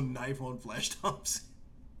pulls a knife on Flash Thompson.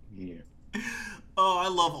 Yeah. Oh, I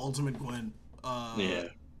love Ultimate Gwen. Yeah.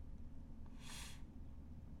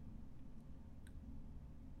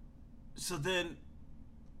 So then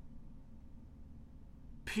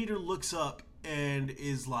Peter looks up and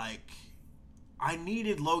is like, I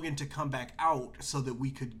needed Logan to come back out so that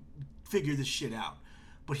we could figure this shit out.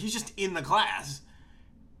 But he's just in the class.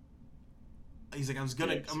 He's like, I'm just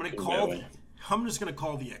gonna call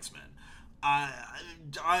the X-Men. I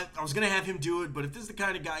was gonna have him do it, but if this is the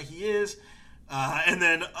kind of guy he is, and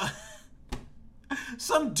then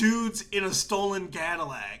some dudes in a stolen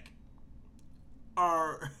Cadillac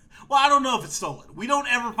are, well, I don't know if it's stolen. We don't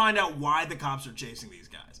ever find out why the cops are chasing these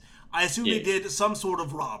guys. I assume they did some sort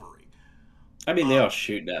of robbery. I mean, they are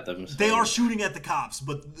shooting at them. So. They are shooting at the cops,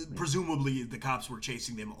 but presumably the cops were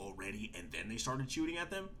chasing them already, and then they started shooting at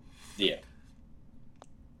them. Yeah.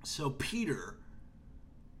 So Peter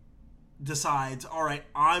decides, all right,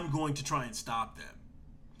 I'm going to try and stop them.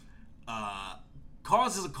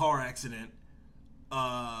 Causes a car accident.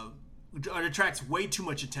 Attracts way too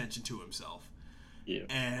much attention to himself. Yeah.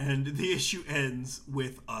 And the issue ends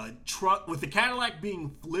with a truck, with the Cadillac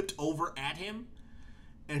being flipped over at him,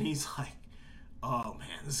 and he's like, "Oh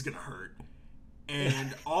man, this is gonna hurt."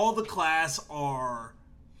 And all the class are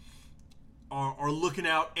looking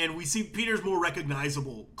out, and we see Peter's more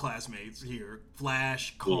recognizable classmates here: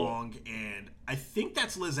 Flash, Kong, and I think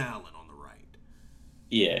that's Liz Allen on the right.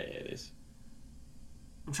 Yeah, it is.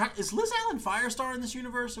 Is Liz Allen Firestar in this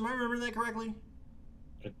universe? Am I remembering that correctly?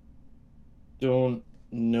 Don't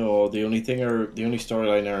know. The only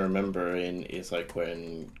storyline I remember in is like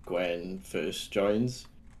when Gwen first joins,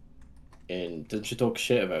 and didn't she talk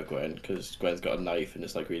shit about Gwen because Gwen's got a knife and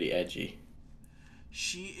it's like really edgy?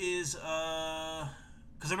 She is, because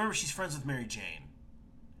I remember she's friends with Mary Jane.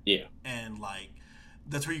 Yeah. And like,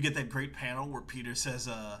 that's where you get that great panel where Peter says,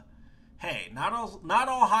 "Hey, not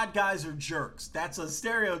all hot guys are jerks. That's a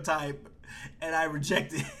stereotype, and I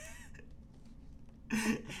reject it."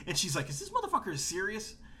 And she's like, "Is this motherfucker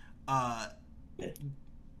serious?"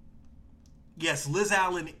 Yes, Liz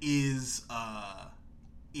Allen is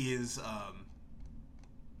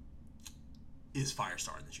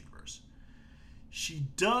Firestar in this universe. She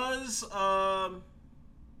does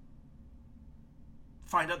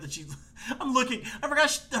find out that she's. I'm looking. I forgot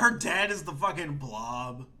her dad is the fucking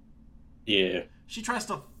Blob. Yeah. She tries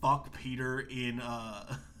to fuck Peter in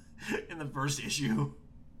in the first issue.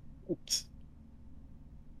 Oops.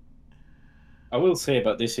 I will say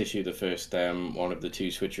about this issue, the first one of the two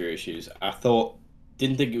Switcher issues,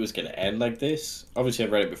 didn't think it was going to end like this. Obviously,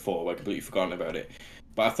 I've read it before, I completely forgotten about it.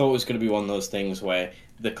 But I thought it was going to be one of those things where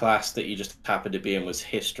the class that you just happened to be in was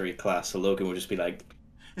history class, so Logan would just be like,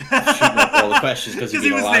 shooting up all the questions because he'd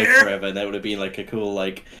been alive forever, and that would have been like a cool,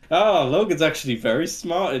 like, oh, Logan's actually very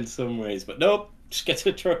smart in some ways, but nope, just gets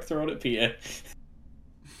a truck thrown at Peter.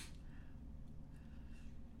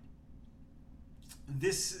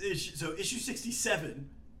 This issue, so issue 67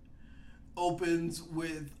 opens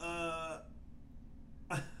with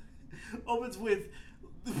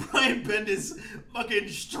Brian Bendis fucking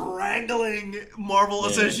strangling Marvel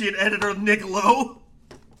associate editor Nick Lowe.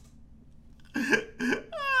 He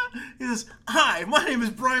says, "Hi, my name is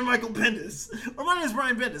Brian Michael Bendis. Or my name is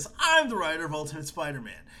Brian Bendis. I'm the writer of Ultimate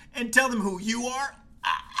Spider-Man. And tell them who you are.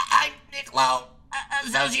 I'm Nick Lowe,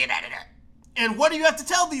 associate editor. And what do you have to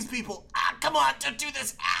tell these people? Come on, don't do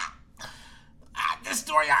this. This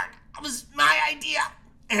story arc was my idea."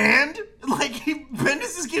 And, like,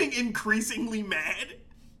 Bendis is getting increasingly mad.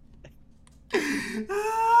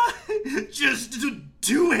 Just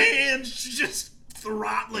two hands just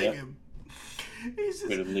throttling him. He's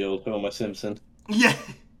Bit of the old Homer Simpson. Yeah.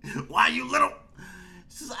 "Why, you little..." He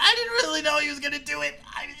says, "I didn't really know he was going to do it.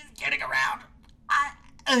 I was just kidding around."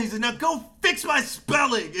 And he said, "Now go fix my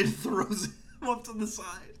spelling," and throws him up to the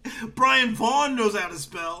side. Brian Vaughn knows how to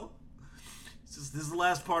spell. He says, "This is the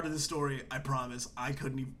last part of the story. I promise. I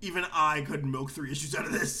couldn't milk 3 issues out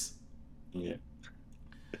of this." Yeah.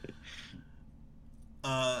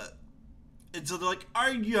 And so they're like,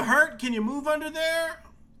 "Are you hurt? Can you move under there?"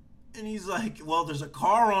 And he's like, "Well, there's a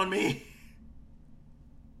car on me."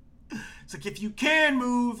 It's like, "If you can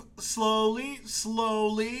move slowly,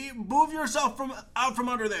 move yourself out from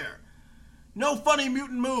under there. No funny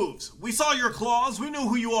mutant moves. We saw your claws. We know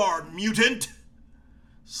who you are, mutant.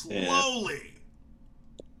 Slowly.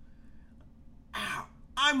 Ow.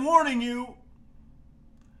 I'm warning you."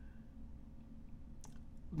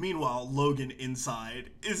 Meanwhile, Logan inside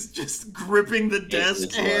is just gripping the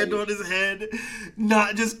desk, hand on his head,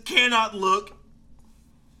 cannot look.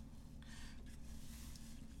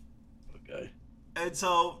 Okay. And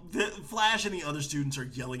so the Flash and the other students are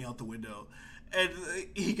yelling out the window, and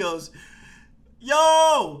he goes,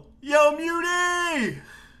 "Yo, Mutie!"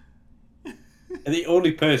 And the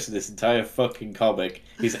only person in this entire fucking comic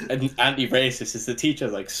who's anti-racist is the teacher.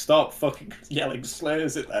 Like, stop fucking yelling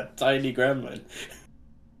slurs at that tiny gremlin.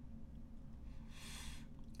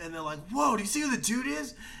 And they're like, "Whoa, do you see who the dude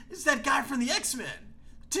is? It's that guy from the X-Men.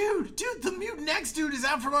 Dude, the Mutant X dude is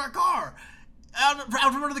out from our car. Out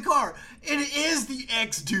from under the car. It is the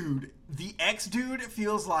X dude. The X dude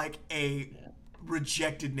feels like a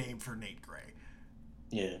rejected name for Nate Gray."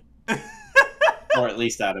 Yeah. Or at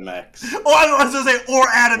least Adam X. Oh, I was going to say, or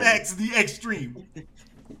Adam X, the extreme.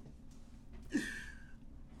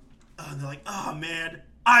 And they're like, "Oh, man,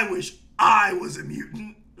 I wish I was a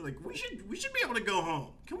mutant." They're like, we should be able to go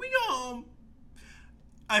home. Can we go home?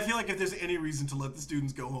 I feel like if there's any reason to let the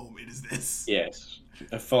students go home, it is this. Yes.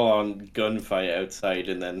 A full-on gunfight outside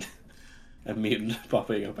and then a mutant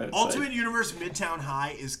popping up outside. Ultimate Universe Midtown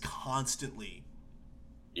High is constantly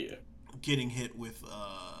getting hit with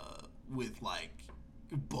like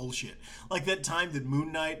bullshit. Like that time that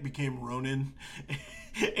Moon Knight became Ronin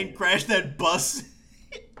and crashed that bus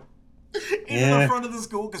into the front of the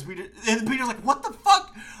school because Peter's like, "What the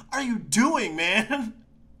fuck are you doing, man?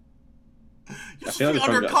 You're supposed to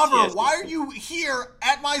be undercover. Why are you here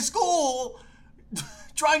at my school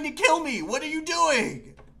trying to kill me? What are you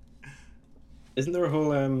doing?" Isn't there a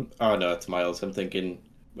whole oh no, it's Miles. I'm thinking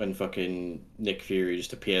when fucking Nick Fury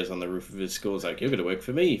just appears on the roof of his school, it's like, "You're gonna work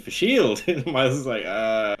for me, for S.H.I.E.L.D." And Miles is like,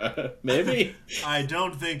 maybe. I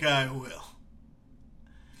don't think I will.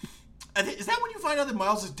 Is that when you find out that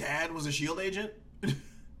Miles' dad was a S.H.I.E.L.D. agent?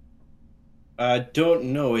 I don't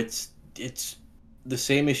know. It's the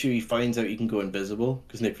same issue. He finds out he can go invisible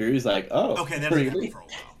because Nick Fury's like, "Oh, okay, that's happened for a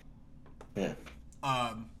while."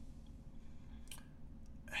 Yeah.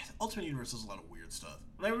 Ultimate Universe does a lot of weird stuff.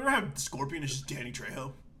 Like, remember how Scorpion is just Danny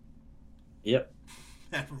Trejo? Yep.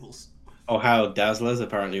 That rules. Oh, how Dazzler's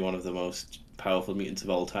apparently one of the most powerful mutants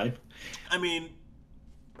of all time. I mean,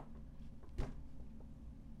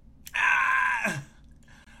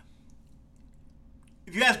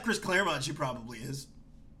 if you ask Chris Claremont, she probably is.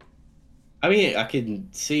 I mean, I can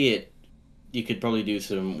see it. You could probably do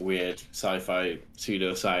some weird sci-fi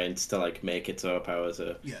pseudoscience to like make it so her powers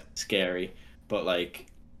are scary, but like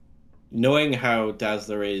knowing how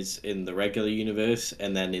Dazzler is in the regular universe,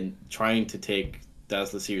 and then in trying to take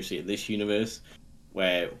Dazzler seriously in this universe,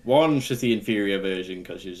 where one, she's the inferior version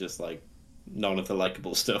because she's just like none of the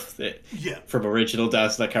likable stuff that from original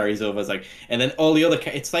Dazzler carries over. It's like, and then all the other,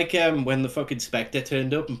 it's like when the fucking Spectre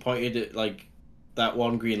turned up and pointed at like that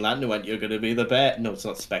one Green Lantern, went, "You're gonna be the best." No, it's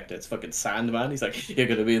not Spectre, it's fucking Sandman. He's like, "You're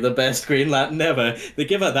gonna be the best Green Lantern ever." They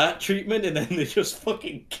give her that treatment and then they just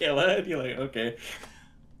fucking kill her, and you're like, okay.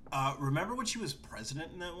 Remember when she was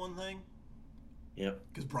president in that one thing? Yep.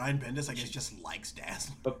 Because Brian Bendis, I guess, just likes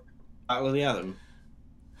Dazzler. But Battle of the Atom.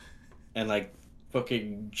 And like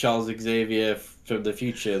fucking Charles Xavier from the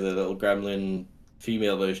future, the little gremlin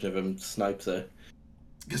female version of him, snipes her.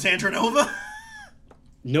 Cassandra Nova?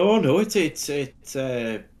 No, it's I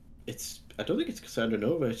don't think it's Cassandra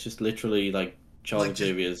Nova. It's just literally like Charles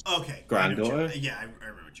Xavier's granddaughter. Yeah, I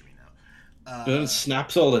remember what you mean now. And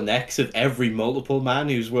snaps all the necks of every multiple man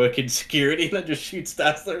who's working security and then just shoots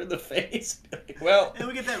Dazzler in the face. Well, and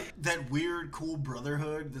we get that weird, cool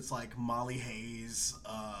brotherhood that's like Molly Hayes.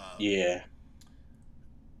 Yeah.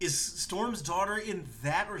 Is Storm's daughter in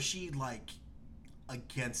that, or is she like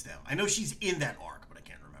against them? I know she's in that arc, but I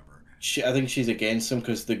can't remember. I think she's against them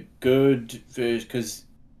because they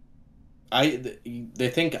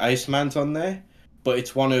think Iceman's on there, but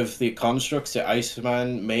it's one of the constructs that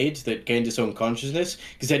Iceman made that gained its own consciousness.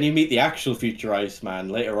 Because then you meet the actual future Iceman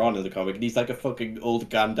later on in the comic, and he's like a fucking old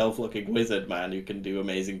Gandalf-looking wizard man who can do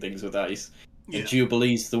amazing things with ice. Yeah. And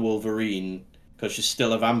Jubilee's the Wolverine because she's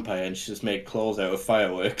still a vampire and she just made claws out of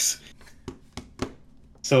fireworks.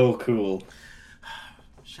 So cool.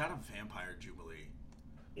 Shout out Vampire Jubilee.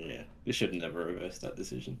 Yeah, they should have never reversed that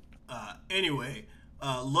decision. Anyway,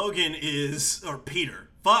 Logan is, or Peter.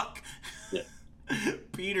 Fuck. Yeah.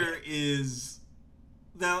 Peter is.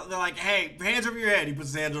 They're like, "Hey, hands over your head." He puts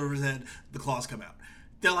his hands over his head. The claws come out.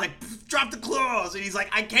 They're like, "Drop the claws," and he's like,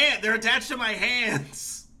 "I can't. They're attached to my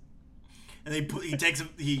hands." And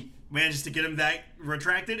he manages to get him that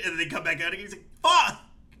retracted, and then they come back out again. He's like, "Fuck."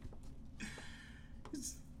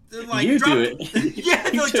 They're like, you do it. Yeah,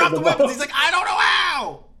 they're like, "Drop the weapons." He's like, "I don't know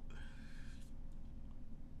how."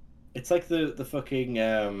 It's like the fucking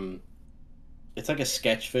it's like a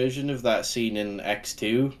sketch version of that scene in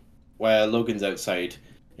X2 where Logan's outside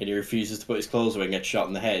and he refuses to put his clothes away and gets shot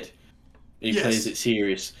in the head. He plays it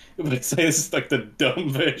serious, but it's like the dumb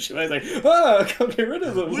version. I was like, I can't get rid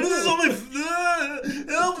of him. What is this only?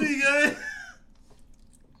 Help me, guy.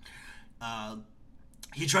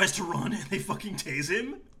 He tries to run and they fucking tase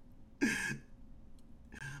him.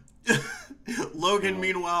 Logan,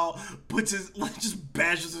 meanwhile, just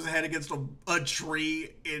bashes his head against a tree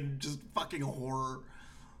in just fucking horror.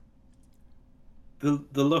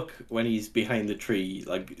 The look when he's behind the tree,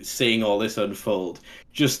 like seeing all this unfold,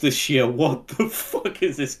 just the sheer what the fuck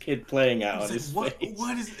is this kid playing out on his face?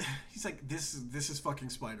 What is? He's like, this is fucking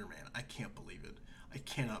Spider-Man. I can't believe it. I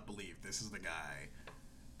cannot believe this is the guy.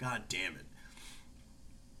 God damn it.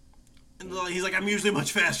 And he's like, I'm usually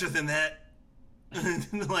much faster than that. And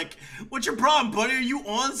they're like, what's your problem, buddy? Are you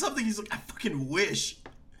on something? He's like, I fucking wish.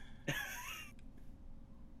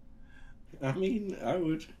 I mean, I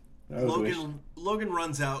would wish. Logan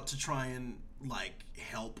runs out to try and, like,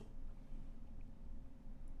 help.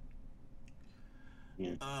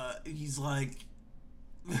 Yeah. He's like,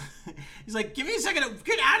 give me a second.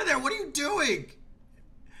 Get out of there. What are you doing?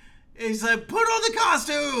 He's like, put on the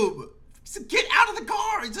costume. He said, get out of the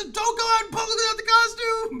car. He said, don't go out in public without the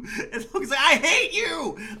costume. And Logan's like, I hate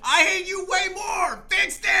you. I hate you way more.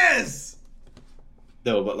 Fix this.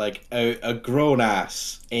 No, but like a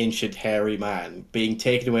grown-ass, ancient, hairy man being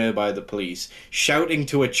taken away by the police, shouting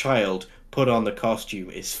to a child, put on the costume,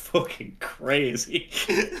 is fucking crazy.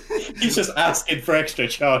 He's just asking for extra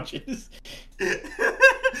charges.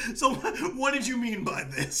 So, what did you mean by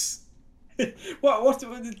this? What?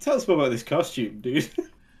 Tell us more about this costume, dude.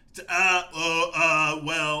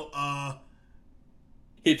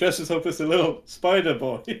 He dresses up as a little spider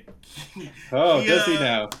boy. Does he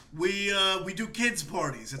now? We do kids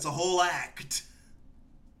parties. It's a whole act.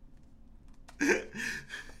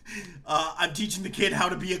 I'm teaching the kid how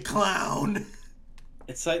to be a clown.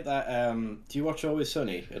 It's like that. Do you watch Always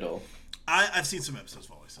Sunny at all? I've seen some episodes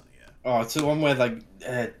of Always Sunny. Yeah. Oh, it's the one where like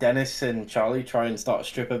Dennis and Charlie try and start a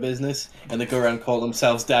stripper business, and they go around and call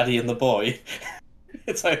themselves Daddy and the Boy.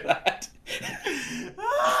 It's like that.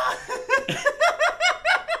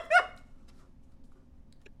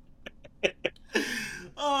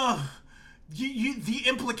 The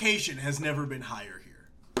implication has never been higher here.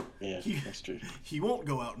 Yeah, that's true. He won't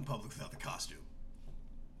go out in public without the costume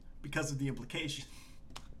because of the implication.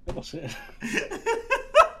 That's it.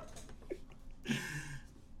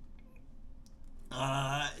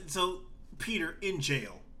 So Peter in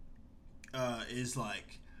jail is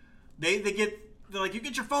like, they're like, you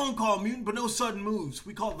get your phone call, mutant, but no sudden moves.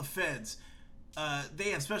 We call it the feds.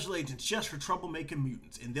 They have special agents just for troublemaking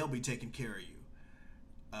mutants, and they'll be taking care of you.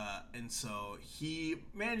 And so he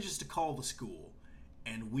manages to call the school,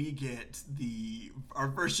 and we get our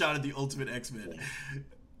first shot of the Ultimate X-Men.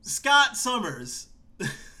 Scott Summers,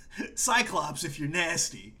 Cyclops, if you're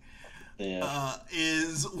nasty,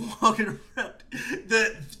 is walking around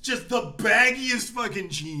just the baggiest fucking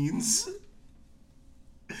jeans.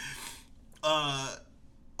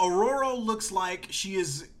 Aurora looks like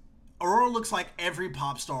every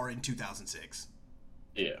pop star in 2006.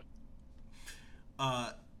 Yeah.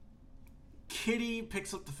 Kitty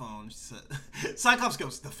picks up the phone. She said, Cyclops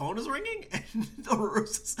goes, the phone is ringing? And Aurora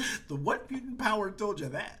says, the what mutant power told you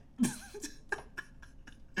that?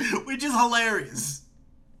 Which is hilarious.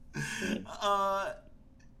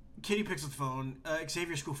 Kitty picks up the phone.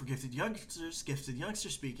 Xavier School for Gifted Youngsters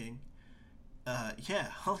speaking. Yeah,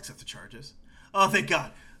 I'll accept the charges. Oh, thank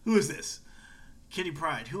God. Who is this? Kitty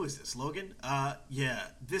Pryde. Who is this? Logan? Yeah.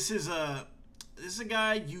 This is a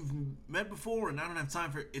guy you've met before, and I don't have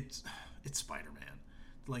time for it. It's Spider-Man.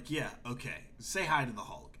 Like, yeah, okay. Say hi to the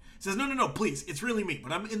Hulk. He says, no, please. It's really me,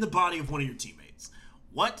 but I'm in the body of one of your teammates.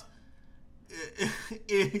 What?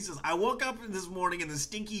 He says, I woke up this morning in the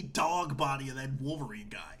stinky dog body of that Wolverine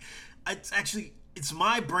guy. It's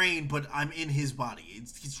my brain, but I'm in his body.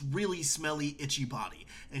 It's really smelly, itchy body.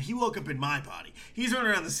 And he woke up in my body. He's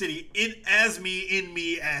running around the city in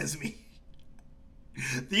me, as me.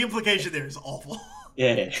 The implication there is awful.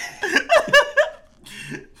 Yeah.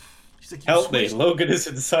 She's like, help me, Logan is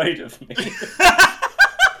inside of me.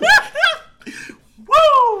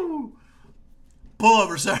 Woo! Pull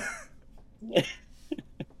over, sir.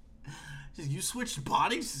 You switched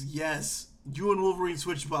bodies? Yes. You and Wolverine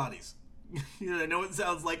switched bodies. I know it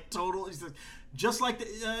sounds like total. He says, just like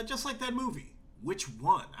that movie. Which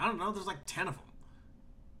one? I don't know. There's like 10 of them.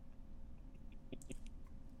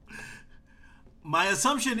 My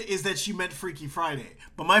assumption is that she meant Freaky Friday,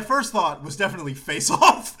 but my first thought was definitely Face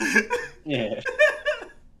Off. Yeah.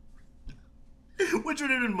 which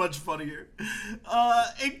would have been much funnier.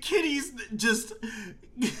 And Kitty's just...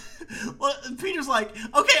 well, Peter's like,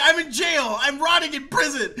 okay, I'm in jail. I'm rotting in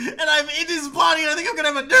prison. And I'm in his body. And I think I'm going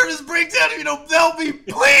to have a nervous breakdown if you don't help me,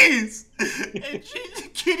 please. And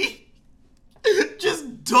Kitty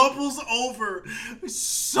just doubles over,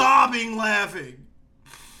 sobbing, laughing.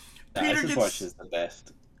 Peter Watch is the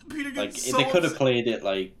best. Peter gets like, so they could have played it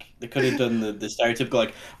like... They could have done the stereotypical,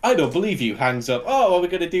 like, I don't believe you, hangs up. Oh, what are we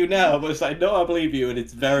going to do now? But it's like, no, I believe you, and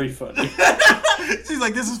it's very funny. She's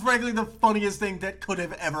like, this is frankly the funniest thing that could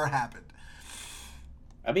have ever happened.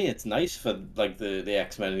 I mean, it's nice for, like, the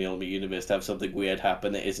X-Men in the Ultimate Universe to have something weird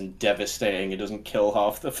happen that isn't devastating. It doesn't kill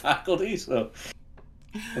half the faculty, so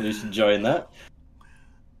I'm just enjoying that.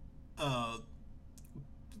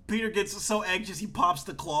 Peter gets so anxious he pops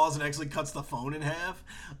the claws and actually cuts the phone in half,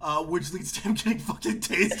 which leads to him getting fucking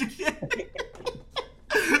tased again.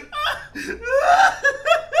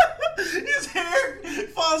 His hair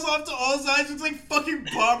falls off to all sides. Looks like fucking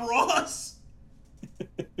Bob Ross.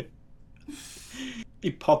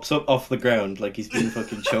 He pops up off the ground like he's been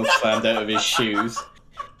fucking choke slammed out of his shoes.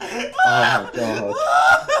 Oh my god.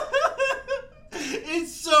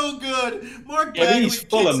 It's so good. Mark Yeah, Bagley he's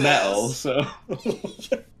full of metal, ass. so...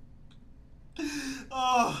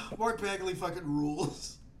 Oh, Mark Bagley fucking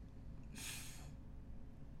rules.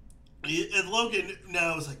 And Logan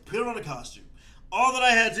now is like, put on a costume. All that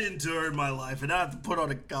I had to endure in my life, and I have to put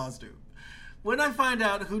on a costume. When I find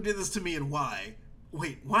out who did this to me and why...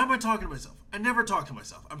 Wait, why am I talking to myself? I never talk to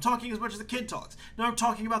myself. I'm talking as much as the kid talks. Now I'm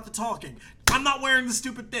talking about the talking. I'm not wearing the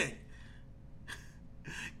stupid thing.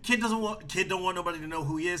 Kid don't want nobody to know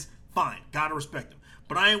who he is. Fine, gotta respect him.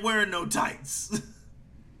 But I ain't wearing no tights.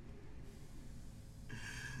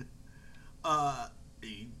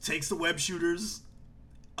 He takes the web shooters,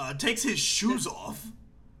 takes his shoes off.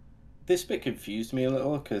 This bit confused me a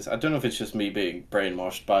little, because I don't know if it's just me being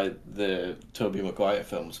brainwashed by the Tobey Maguire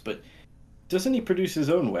films, but doesn't he produce his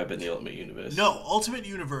own web in the Ultimate Universe? No, Ultimate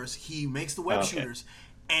Universe, he makes the web shooters,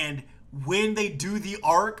 and when they do the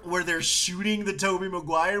arc where they're shooting the Tobey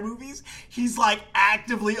Maguire movies, he's like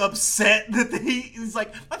actively upset that he's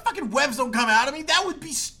like, my fucking webs don't come out of me? That would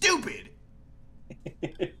be stupid.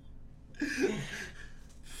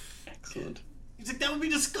 Excellent. He's like, that would be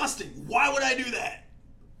disgusting. Why would I do that?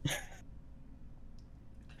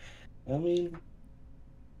 I mean,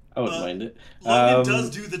 I wouldn't mind it. Logan does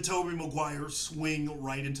do the Tobey Maguire swing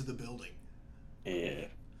right into the building. Yeah.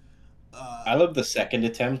 I love the second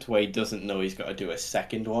attempt where he doesn't know he's got to do a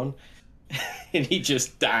second one. And he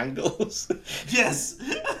just dangles. Yes.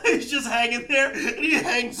 He's just hanging there, and he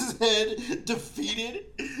hangs his head, defeated.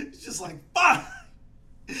 He's just like, fuck!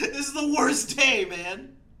 This is the worst day,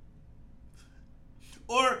 man.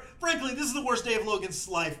 Or, frankly, this is the worst day of Logan's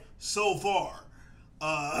life so far.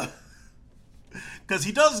 Because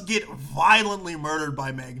he does get violently murdered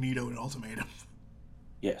by Magneto in Ultimatum.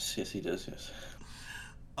 Yes, he does, yes.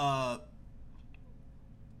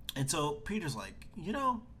 And so Peter's like, you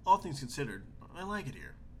know, all things considered, I like it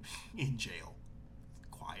here. In jail.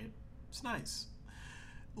 Quiet. It's nice.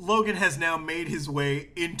 Logan has now made his way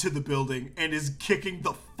into the building and is kicking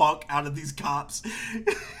the fuck out of these cops.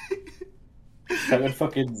 Like when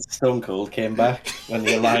fucking Stone Cold came back when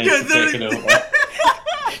the Alliance was taken over.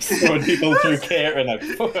 Throwing people through care and like,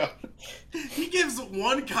 fuck up. He gives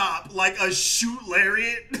one cop like a shoot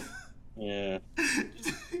lariat. Yeah.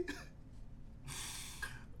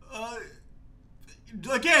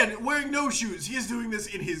 Again, wearing no shoes. He is doing this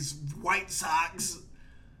in his white socks.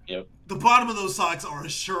 Yep. The bottom of those socks are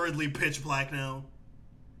assuredly pitch black now.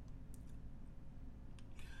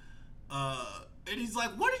 And he's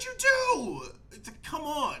like, what did you do? It's like, come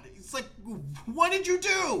on. It's like, what did you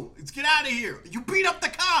do? Let's get out of here. You beat up the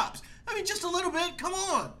cops. I mean, just a little bit. Come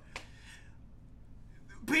on.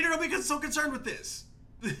 Peter, don't be so concerned with this.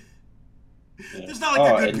 Yeah. It's not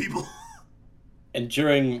like they're good people.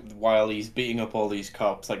 And while he's beating up all these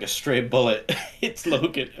cops, like a stray bullet hits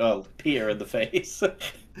Peter in the face.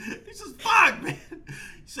 He says, fuck, man.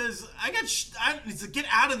 He says, he's like, get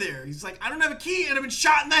out of there. He's like, I don't have a key and I've been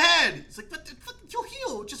shot in the head. He's like, but you'll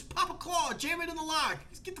heal. Just pop a claw, jam it in the lock.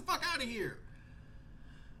 Just get the fuck out of here.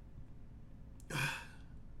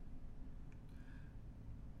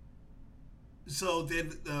 So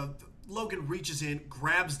then Logan reaches in,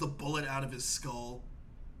 grabs the bullet out of his skull.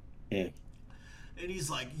 Yeah. And he's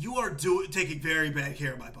like, you are taking very bad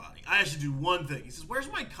care of my body. I should do one thing. He says, where's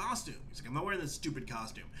my costume? He's like, I'm not wearing this stupid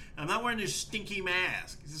costume. I'm not wearing this stinky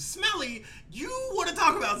mask. He says, Smelly, you want to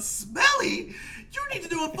talk about smelly? You need to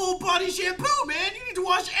do a full body shampoo, man. You need to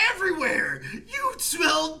wash everywhere. You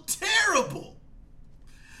smell terrible.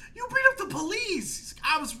 You beat up the police. He's like,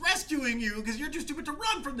 I'm was rescuing you because you're too stupid to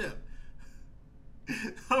run from them.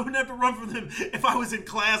 I wouldn't have to run from them if I was in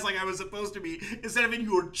class like I was supposed to be, instead of in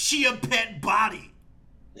your chia pet body.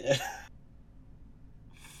 Yeah.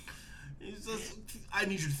 I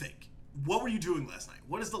need you to think. What were you doing last night?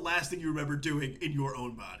 What is the last thing you remember doing in your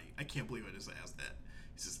own body? I can't believe I just asked that.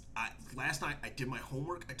 He says, last night I did my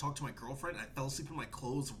homework, I talked to my girlfriend, and I fell asleep in my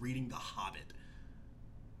clothes reading The Hobbit.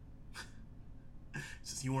 He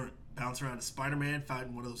says, you want to bounce around a Spider-Man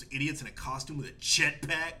fighting one of those idiots in a costume with a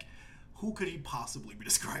jetpack? Who could he possibly be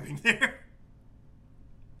describing there?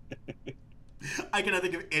 I cannot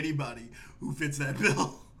think of anybody who fits that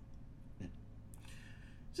bill.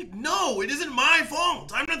 He's like, no, it isn't my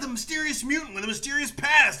fault. I'm not the mysterious mutant with a mysterious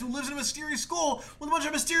past who lives in a mysterious school with a bunch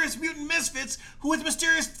of mysterious mutant misfits who with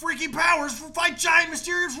mysterious freaky powers fight giant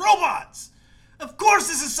mysterious robots. Of course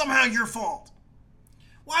this is somehow your fault.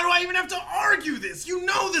 Why do I even have to argue this? You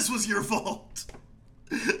know this was your fault.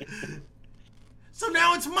 So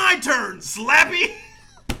now it's my turn, Slappy.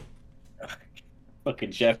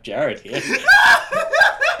 Fucking Jeff Jarrett here.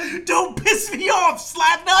 Don't piss me off,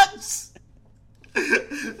 Slapnuts.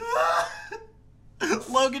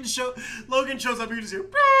 Logan shows up. You just hear.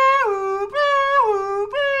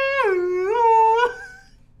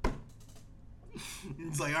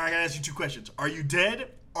 It's like, all right, I gotta ask you two questions. Are you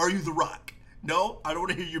dead? Are you The Rock? No, I don't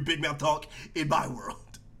want to hear your big mouth talk in my world.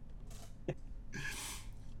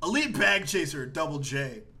 Elite Bag Chaser, Double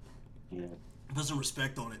J. Yeah. Put some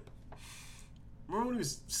respect on it. Remember when he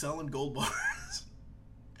was selling gold bars?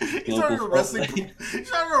 He started a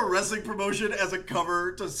wrestling promotion as a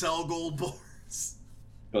cover to sell gold bars.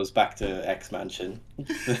 Goes back to X Mansion.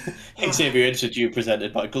 Xavier Institute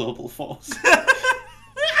presented by Global Force.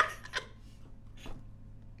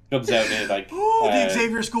 Comes out here like the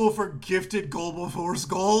Xavier School for Gifted Global Force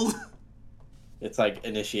Gold. It's like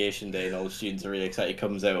initiation day and all the students are really excited. He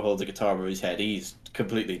comes out, holds a guitar over his head. He's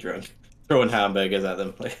completely drunk. Throwing hamburgers at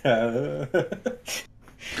them. Like, trying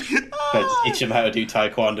to teach him how to do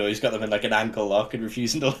taekwondo. He's got them in like an ankle lock and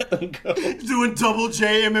refusing to let them go. Doing Double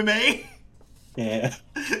J MMA. Yeah.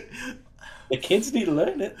 The kids need to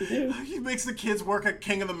learn it. They do. He makes the kids work a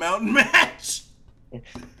King of the Mountain match.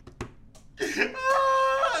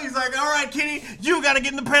 He's like, all right, Kenny, you gotta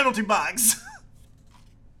get in the penalty box.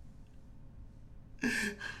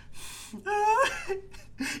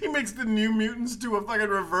 He makes the New Mutants do a fucking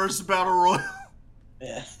reverse battle royal.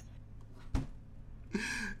 Yeah.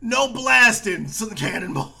 No blasting, so the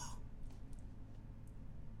cannonball.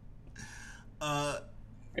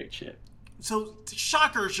 Great shit. So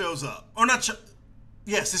Shocker shows up, or not?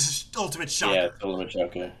 Yes, this is Ultimate Shocker. Yeah, it's Ultimate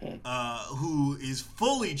Shocker. Yeah. Who is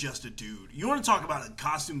fully just a dude. You want to talk about a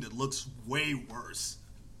costume that looks way worse?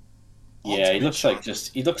 Yeah, he looks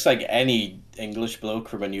like any English bloke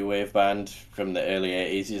from a new wave band from the early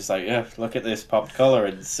 80s. He's like, yeah, look at this popped collar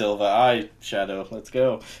and silver eye shadow. Let's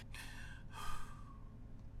go.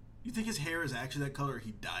 You think his hair is actually that color, or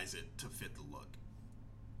he dyes it to fit the look?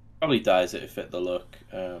 Probably dyes it to fit the look.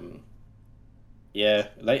 Yeah,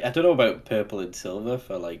 like I don't know about purple and silver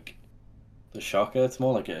for like the Shocker. It's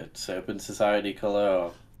more like a Serpent Society color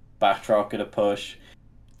or Batroc at a push.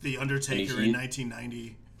 The Undertaker in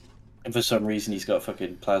 1990. And for some reason, he's got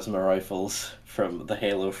fucking plasma rifles from the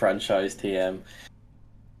Halo franchise TM.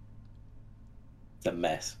 It's a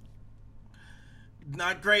mess.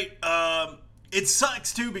 Not great. It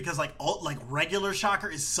sucks too because like regular Shocker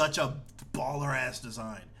is such a baller ass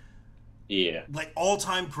design. Yeah. Like all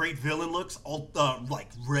time great villain looks. Like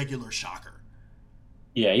regular Shocker.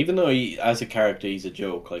 Yeah, even though he as a character he's a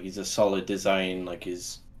joke. Like he's a solid design. Like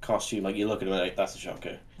his costume, like you look at him like that's a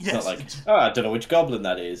Shocker. Yes, it's not like I don't know which goblin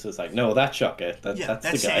that is. It's like no, that's Shocker. That's that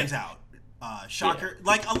the guy. stands out. Shocker,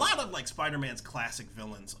 like a lot of like Spider-Man's classic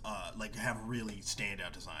villains, like have really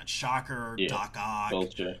standout designs. Shocker, Doc Ock,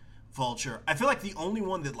 Vulture. I feel like the only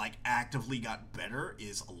one that like actively got better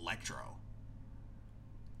is Electro.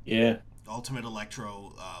 Yeah. Ultimate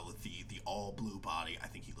Electro with the all blue body. I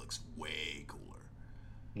think he looks way cooler.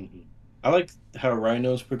 Mm-hmm. I like how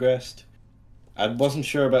Rhino's progressed. I wasn't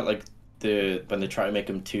sure about like when they try to make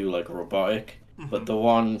him too like robotic, but the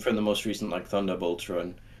one from the most recent like Thunderbolts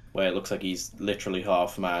run, where it looks like he's literally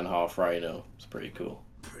half man, half Rhino, it's pretty cool.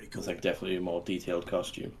 Pretty cool. It's like definitely a more detailed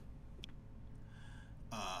costume.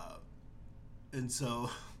 And so,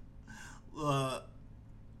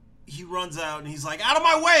 he runs out and he's like, "Out of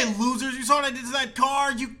my way, losers! You saw what I did to that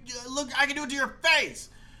car? You look, I can do it to your face."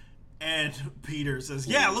 And Peter says,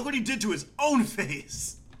 "Yeah, look what he did to his own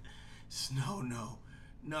face." He says, "No,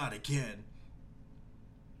 not again."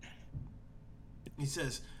 He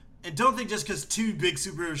says, And don't think just because 2 big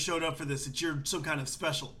superheroes showed up for this that you're some kind of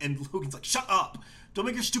special. And Logan's like, shut up. Don't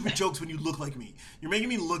make your stupid jokes when you look like me. You're making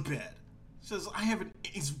me look bad. He says, I have an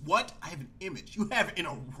image. You have an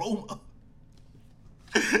aroma.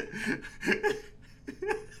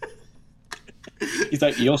 He's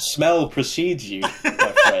like, your smell precedes you, my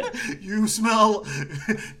friend. You smell.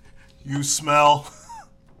 You smell.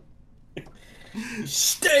 You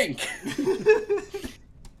stink.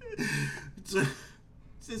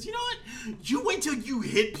 Says, you know what? You wait till you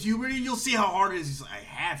hit puberty, you'll see how hard it is. He's like, I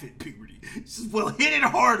have hit puberty. He says, well, hit it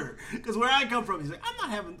harder. Because where I come from, he's like, I'm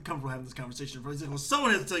not comfortable having this conversation. He's like, well,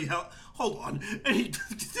 someone has to tell you how. Hold on. And he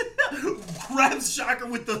grabs Shocker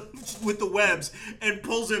with the webs and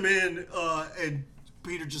pulls him in, and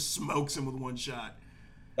Peter just smokes him with one shot.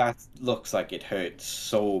 That looks like it hurts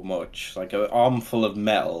so much. Like an armful of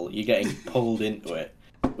metal, you're getting pulled into it.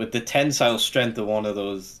 With the tensile strength of one of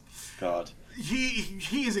those. God.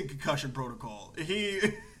 He is in concussion protocol. He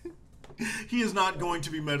is not going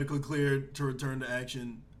to be medically cleared to return to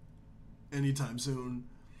action anytime soon.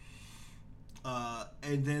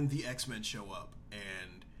 And then the X-Men show up,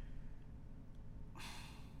 and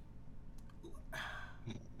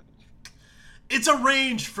it's a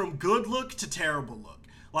range from good look to terrible look.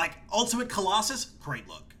 Like Ultimate Colossus, great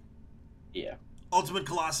look. Yeah. Ultimate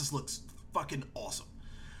Colossus looks fucking awesome.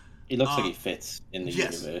 He looks like he fits in the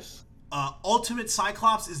universe. Ultimate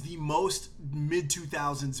Cyclops is the most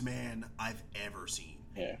mid-2000s man I've ever seen.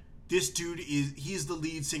 Yeah. This dude he's the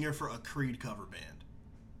lead singer for a Creed cover band.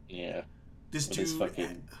 Yeah. This with dude his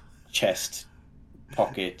fucking chest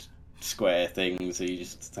pocket square things he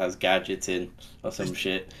just has gadgets in or some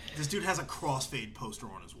shit. This dude has a Crossfade poster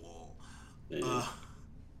on his wall. Yeah.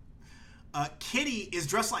 Kitty is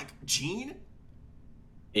dressed like Jean.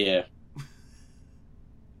 Yeah.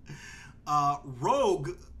 Rogue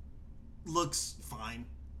looks fine.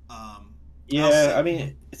 Yeah, I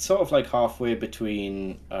mean, it's sort of like halfway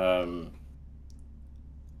between a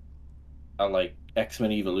like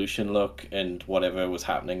X-Men Evolution look and whatever was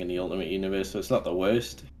happening in the Ultimate Universe, so it's not the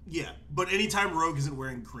worst. Yeah, but anytime Rogue isn't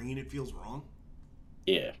wearing green, it feels wrong.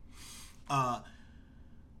 Yeah.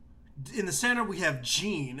 In the center, we have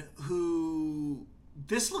Jean, who...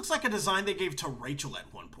 This looks like a design they gave to Rachel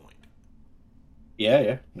at one point.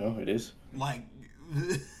 Yeah, no, it is. Like,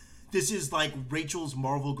 this is like Rachel's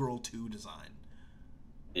Marvel Girl 2 design.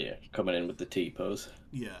 Yeah, coming in with the T-pose.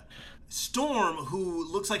 Yeah. Storm,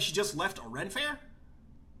 who looks like she just left a Ren Fair?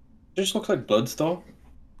 Just looks like Bloodstorm.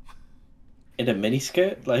 In a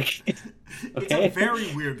miniskirt, like... Okay. It's a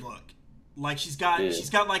very weird look. Like, she's got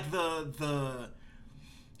like the...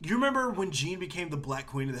 You remember when Jean became the Black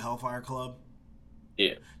Queen of the Hellfire Club?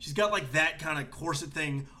 Yeah. She's got like that kind of corset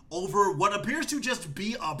thing over what appears to just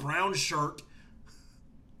be a brown shirt.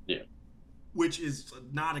 Yeah. Which is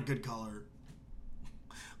not a good color.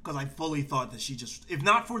 Because I fully thought that she just... If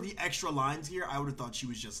not for the extra lines here, I would have thought she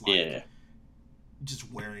was just like... Yeah.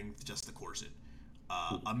 Just wearing just the corset.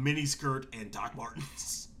 A mini skirt and Doc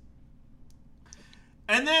Martens.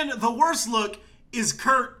 And then the worst look is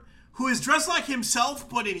Kurt, who is dressed like himself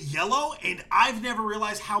but in yellow, and I've never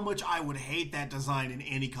realized how much I would hate that design in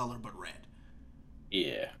any color but red.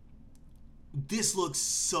 Yeah. This looks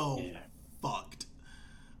so fucked.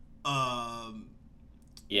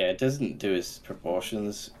 Yeah, it doesn't do his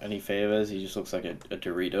proportions any favors. He just looks like a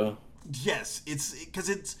Dorito. Yes, it's because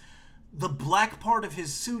it's the black part of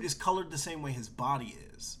his suit is colored the same way his body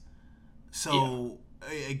is. So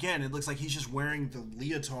again, it looks like he's just wearing the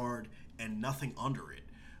leotard and nothing under it.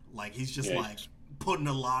 Like he's just like putting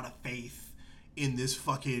a lot of faith in this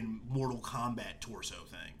fucking Mortal Kombat torso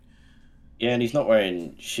thing. Yeah, and he's not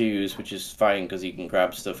wearing shoes, which is fine because he can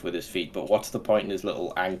grab stuff with his feet. But what's the point in his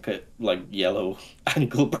little yellow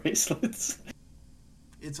ankle bracelets?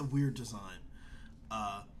 It's a weird design.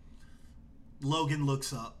 Logan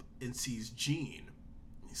looks up and sees Jean.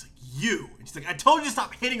 He's like, "You." And she's like, "I told you to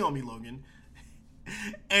stop hitting on me, Logan."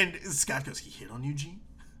 And Scott goes, "He hit on you, Jean?"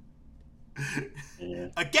 Yeah.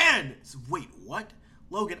 Again. So, wait, what?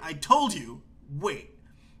 Logan, I told you. Wait.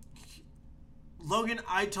 Logan,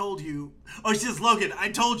 I told you. Oh, she says, "Logan, I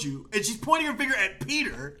told you." And she's pointing her finger at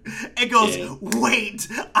Peter and goes, "Wait,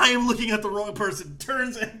 I am looking at the wrong person."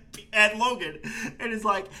 Turns at Logan and is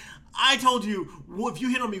like, "I told you, if you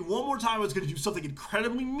hit on me one more time, I was going to do something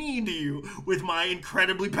incredibly mean to you with my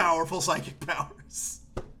incredibly powerful psychic powers."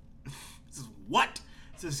 Says, "What?"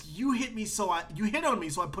 Says, you hit on me,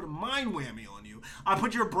 so I put a mind whammy on you. I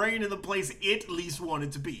put your brain in the place it least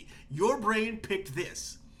wanted to be. Your brain picked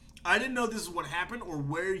this. I didn't know this is what happened or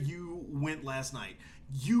where you went last night.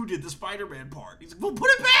 You did the Spider-Man part." He's like, "Well,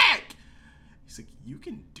 put it back." He's like, "You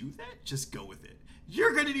can do that? Just go with it.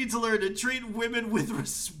 you're gonna need to learn to treat women with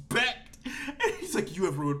respect. And he's like, you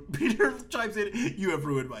have ruined, Peter chimes in, you have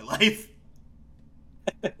ruined my life.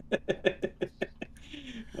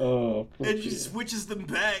 Oh, and she switches them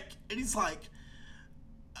back, and he's like,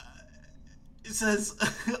 it says,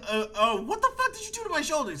 oh, what the fuck did you do to my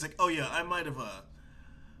shoulder? He's like, oh yeah, I might have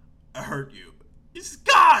hurt you. He says,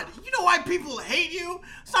 God, you know why people hate you?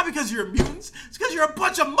 It's not because you're mutants. It's because you're a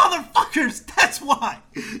bunch of motherfuckers. That's why.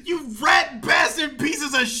 You rat bastard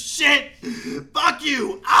pieces of shit. Fuck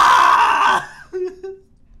you. Ah!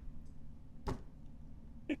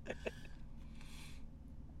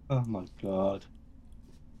 Oh my god.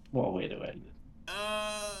 What a way to end it.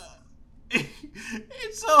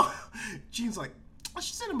 And so, Jean's like, I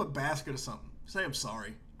should send him a basket or something. Say I'm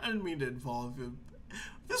sorry. I didn't mean to involve him.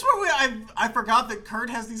 This is where I forgot that Kurt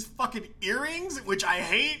has these fucking earrings, which I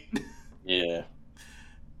hate. Yeah.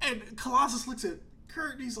 And Colossus looks at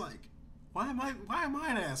Kurt and he's like, why am I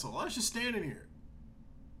an asshole? I was just standing here.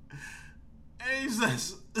 And he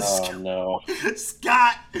says, Oh no.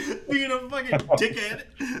 Scott, being a fucking dickhead,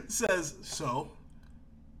 says, so,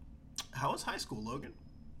 how was high school, Logan?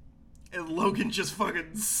 And Logan just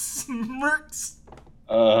fucking smirks.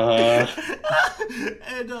 And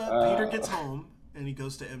Peter gets home and he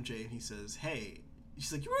goes to MJ and he says, hey,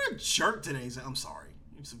 she's like, you were a jerk today. He's like, I'm sorry.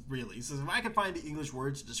 He says, really? He says, if I could find the English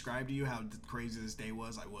words to describe to you how crazy this day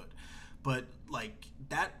was, I would. But, like,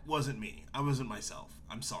 that wasn't me. I wasn't myself.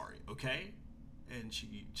 I'm sorry, okay? And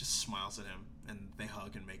she just smiles at him and they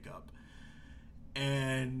hug and make up.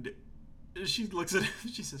 And she looks at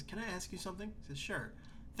him, she says, can I ask you something? He says, sure.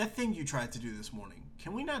 That thing you tried to do this morning,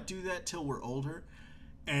 can we not do that till we're older?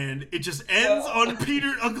 And it just ends on a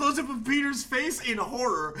close-up of Peter's face in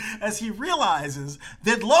horror as he realizes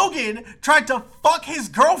that Logan tried to fuck his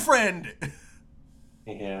girlfriend.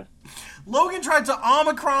 Yeah. Logan tried to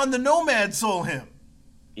Omicron the Nomad Soul him.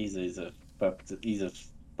 He's a fucked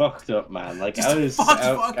up man. Like, I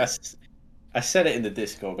said it in the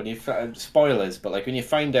Discord, when you spoilers, but like when you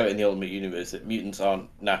find out in the Ultimate Universe that mutants aren't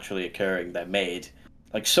naturally occurring, they're made.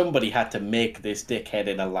 Like, somebody had to make this dickhead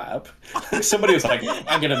in a lab. Somebody was like,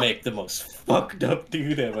 I'm gonna make the most fucked up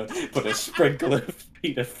dude ever. Put a sprinkle of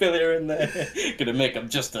pedophilia in there. Gonna make him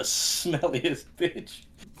just the smelliest bitch.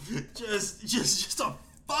 Just a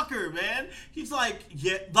fucker, man. He's like,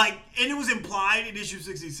 yeah, like, and it was implied in issue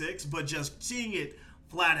 66, but just seeing it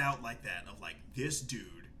flat out like that, of like, this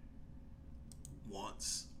dude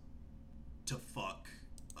wants to fuck,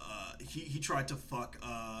 he tried to fuck,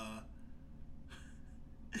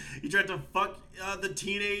 the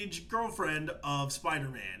teenage girlfriend of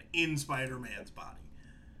Spider-Man in Spider-Man's body.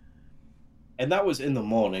 And that was in the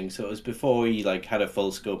morning, so it was before he like had a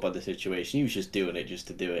full scope on the situation. He was just doing it just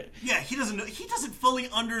to do it. Yeah, he doesn't fully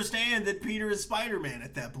understand that Peter is Spider-Man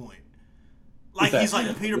at that point. Like, he's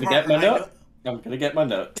like, Peter Parker, I'm gonna get my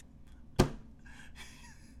note.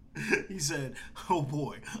 He said, oh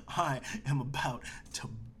boy, I am about to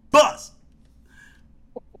bust.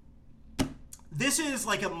 This is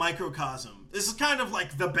like a microcosm. This is kind of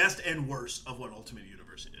like the best and worst of what Ultimate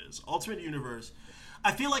Universe is. Ultimate Universe,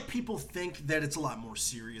 I feel like people think that it's a lot more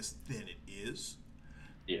serious than it is.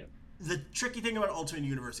 Yeah. The tricky thing about Ultimate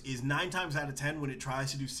Universe is 9 times out of 10 when it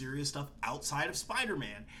tries to do serious stuff outside of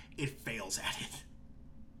Spider-Man, it fails at it.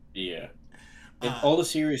 Yeah. All the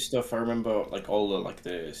serious stuff, I remember, like, all the, like,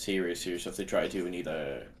 the serious stuff they try to do in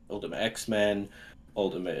either Ultimate X-Men,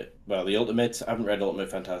 the Ultimates, I haven't read Ultimate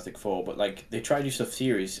Fantastic Four, but, like, they try to do stuff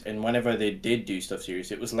serious, and whenever they did do stuff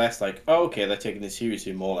serious, it was less like, oh, okay, they're taking this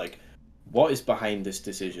seriously, more like, what is behind this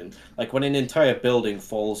decision? Like, when an entire building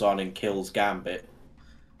falls on and kills Gambit,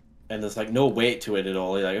 and there's, like, no weight to it at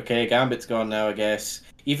all, you're like, okay, Gambit's gone now, I guess.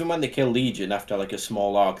 Even when they kill Legion after, like, a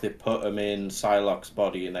small arc, they put him in Psylocke's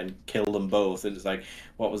body and then kill them both, and it's like,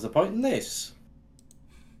 what was the point in this?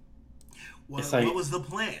 What was the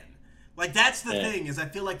plan? Like, that's the thing, is I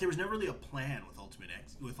feel like there was never really a plan with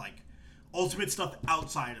Ultimate stuff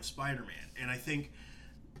outside of Spider-Man. And I think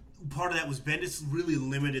part of that was Bendis really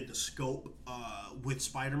limited the scope with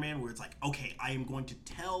Spider-Man, where it's like, okay, I am going to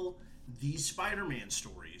tell these Spider-Man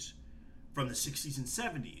stories from the 60s and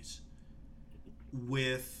 70s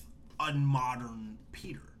with a modern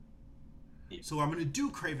Peter. Yeah. So I'm going to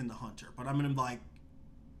do Kraven the Hunter, but I'm going to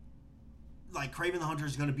like Kraven the Hunter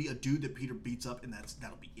is going to be a dude that Peter beats up, and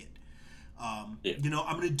that'll be it. You know,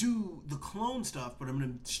 I'm going to do the clone stuff, but I'm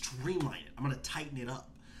going to streamline it. I'm going to tighten it up.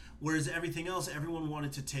 Whereas everything else, everyone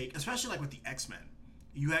wanted to take, especially like with the X-Men,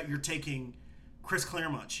 you're taking Chris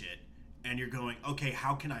Claremont shit, and you're going, okay,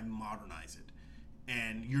 how can I modernize it?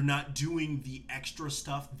 And you're not doing the extra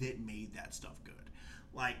stuff that made that stuff good.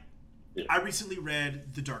 Like, I recently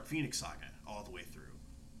read the Dark Phoenix saga all the way through.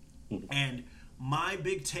 And my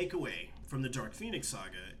big takeaway from the Dark Phoenix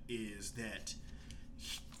saga is that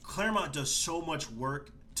Claremont does so much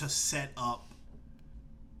work to set it up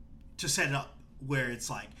where it's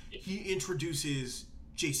like he introduces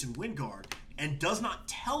Jason Wingard and does not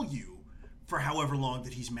tell you for however long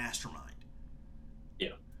that he's Mastermind. Yeah.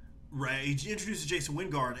 Right? He introduces Jason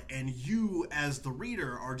Wingard, and you, as the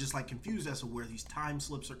reader, are just like confused as to where these time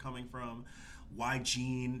slips are coming from, why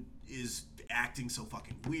Jean is acting so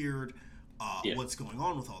fucking weird, what's going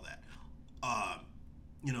on with all that.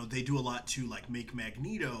 They do a lot to like make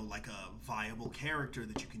Magneto like a viable character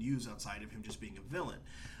that you can use outside of him just being a villain.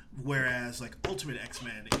 Whereas like Ultimate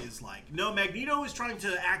X-Men is like, no, Magneto is trying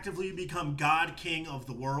to actively become God King of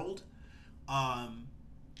the world. And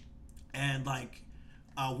like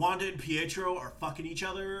Wanda and Pietro are fucking each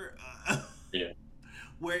other. Yeah.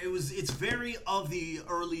 Where it's very of the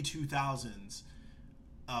early 2000s,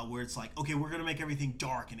 where it's like, okay, we're gonna make everything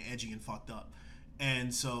dark and edgy and fucked up.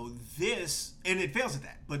 And so this, and it fails at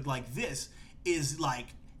that, but like this is like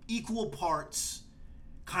equal parts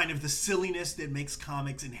kind of the silliness that makes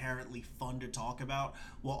comics inherently fun to talk about,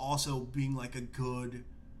 while also being like a good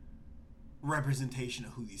representation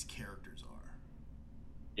of who these characters are.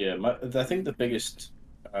 Yeah, I think the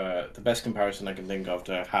best comparison I can think of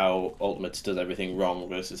to how Ultimates does everything wrong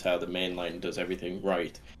versus how the mainline does everything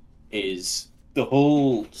right is the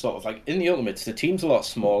whole sort of like in the Ultimates, the team's a lot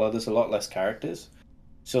smaller, there's a lot less characters.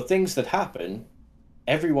 So things that happen,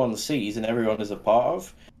 everyone sees and everyone is a part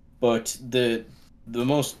of. But the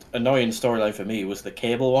most annoying storyline for me was the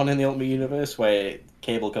Cable one in the Ultimate Universe, where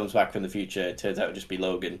Cable comes back from the future, it turns out to just be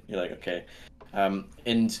Logan. You're like, okay.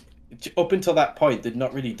 And up until that point, they'd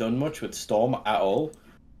not really done much with Storm at all.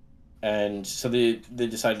 And so they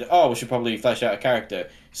decided, we should probably flesh out a character.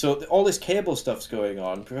 So all this Cable stuff's going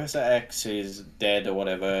on. Professor X is dead or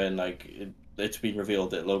whatever, and like it's been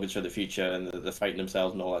revealed that Logan's from the future and they're fighting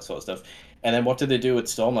themselves and all that sort of stuff. And then what did they do with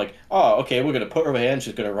Storm? Like, okay, we're going to put her away and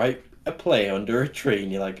she's going to write a play under a tree.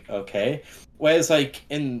 And you're like, okay. Whereas like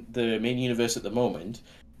in the main universe at the moment,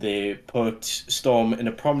 they put Storm in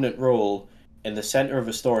a prominent role in the center of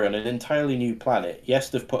a story on an entirely new planet. Yes,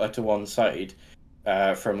 they've put her to one side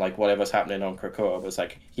from like whatever's happening on Krakoa, but it's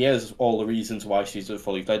like here's all the reasons why she's a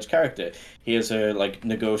fully fledged character. Here's her like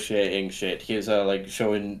negotiating shit. Here's her like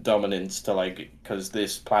showing dominance to like because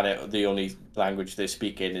this planet the only language they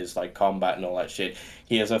speak in is like combat and all that shit.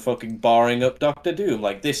 Here's her fucking barring up Doctor Doom.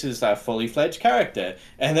 Like this is a fully fledged character.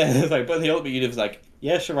 And then it's like, but in the Ultimate Universe, like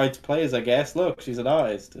yeah, she writes plays. I guess. Look, she's an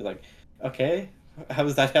artist. It's like okay. How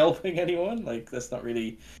is that helping anyone? Like that's not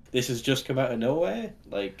really. This has just come out of nowhere.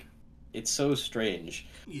 Like. It's so strange.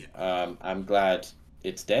 Yeah. I'm glad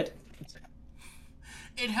it's dead.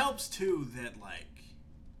 It helps too that like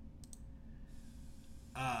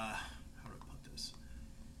how do I put this?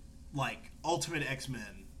 Like Ultimate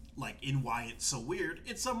X-Men, like in why it's so weird,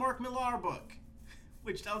 it's a Mark Millar book.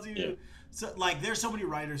 Which tells you so like there's so many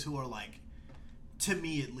writers who are like, to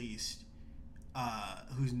me at least,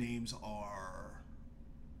 whose names are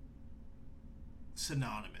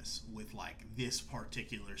synonymous with like this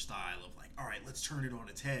particular style of like, all right, let's turn it on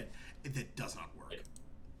its head. That does not work.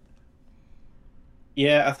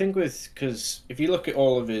 Yeah, I think because if you look at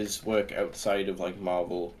all of his work outside of like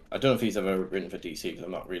Marvel, I don't know if he's ever written for DC because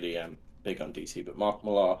I'm not really big on DC, but Mark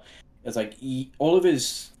Millar is like all of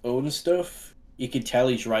his own stuff. You can tell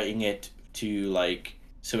he's writing it to like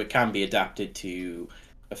so it can be adapted to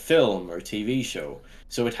a film or a TV show.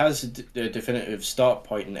 So it has a definitive start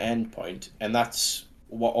point and end point, and that's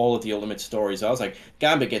what all of the Ultimate stories are. It's like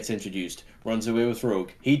Gambit gets introduced, runs away with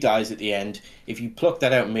Rogue, he dies at the end. If you pluck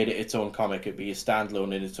that out and made it its own comic, it'd be a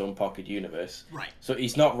standalone in its own pocket universe. Right. So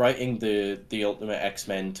he's not writing the Ultimate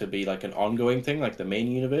X-Men to be like an ongoing thing, like the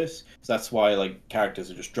main universe. So that's why like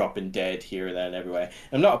characters are just dropping dead here, there, and everywhere.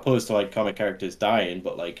 I'm not opposed to like comic characters dying,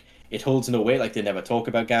 but like it holds no weight. Like they never talk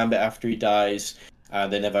about Gambit after he dies.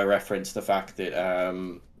 They never reference the fact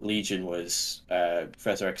that Legion was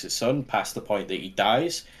Professor X's son past the point that he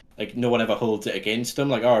dies. Like, no one ever holds it against him.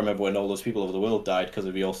 Like, I remember when all those people over the world died because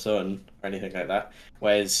of your son or anything like that.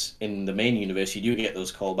 Whereas in the main universe, you do get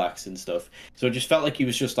those callbacks and stuff. So it just felt like he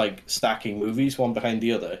was just, like, stacking movies one behind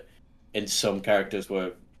the other. And some characters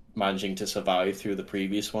were managing to survive through the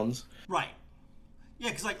previous ones. Right. Yeah,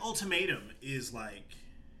 because, like, Ultimatum is, like,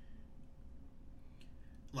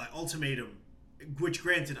 Ultimatum, which,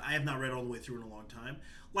 granted, I have not read all the way through in a long time.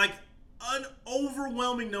 Like, an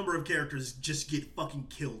overwhelming number of characters just get fucking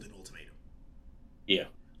killed in Ultimatum. Yeah.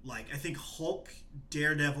 Like, I think Hulk,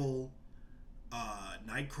 Daredevil,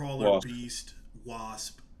 Nightcrawler, Wasp. Beast,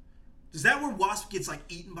 Wasp. Is that where Wasp gets, like,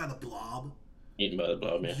 eaten by the Blob? Eaten by the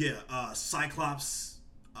Blob, yeah. Yeah, Cyclops,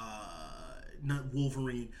 not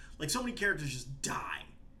Wolverine. Like, so many characters just die.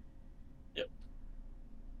 Yep.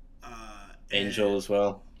 And- Angel as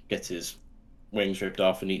well gets his wings ripped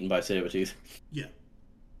off and eaten by Sabretooth. Yeah.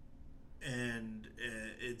 And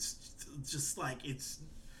it's just like, it's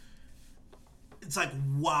like,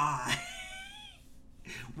 why?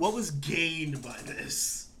 What was gained by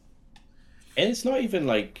this? And it's not even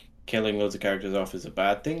like killing loads of characters off is a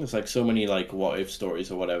bad thing. There's like so many like what if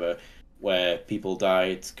stories or whatever where people die.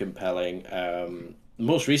 It's compelling.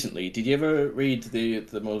 Most recently, did you ever read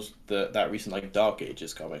that recent like Dark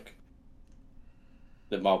Ages comic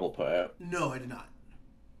that Marvel put out? No, I did not.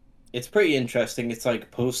 It's pretty interesting. It's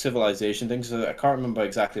like post-civilization things. So I can't remember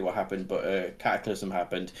exactly what happened, but a cataclysm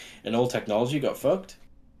happened and all technology got fucked.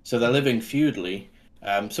 So they're living feudally.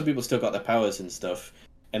 Some people still got their powers and stuff.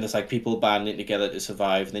 And there's like people banding together to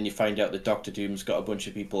survive. And then you find out that Doctor Doom's got a bunch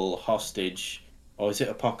of people hostage. Or is it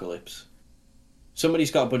Apocalypse?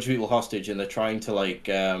 Somebody's got a bunch of people hostage and they're trying to like...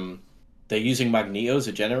 they're using Magneto as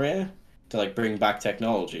a generator to like bring back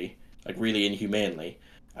technology. Like really inhumanely.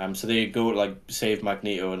 So they go to like save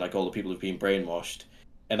Magneto and like all the people who've been brainwashed,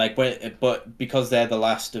 and like but because they're the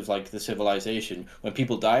last of like the civilization, when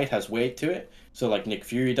people die, it has weight to it. So like Nick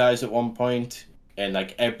Fury dies at one point, and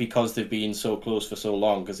like because they've been so close for so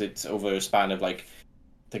long, because it's over a span of like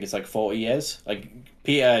I think it's like 40 years. Like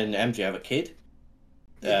Peter and MJ have a kid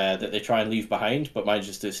that they try and leave behind, but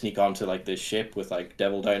manages to sneak onto like this ship with like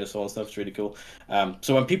devil dinosaur and stuff. It's really cool.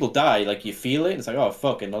 So when people die, like you feel it. It's like, oh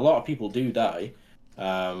fuck, and a lot of people do die.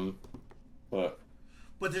 But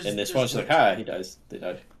in this one, it's like, he dies. They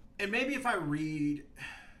died. And maybe if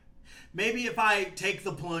I take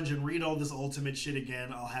the plunge and read all this Ultimate shit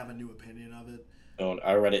again, I'll have a new opinion of it. Oh,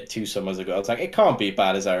 I read it 2 summers ago. I was like, it can't be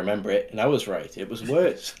bad as I remember it, and I was right. It was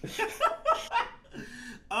worse.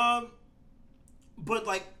 But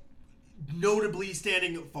like, notably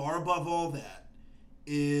standing far above all that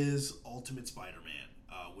is Ultimate Spider-Man,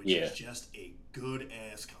 which is just a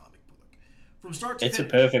good-ass comic book. From start to finish. It's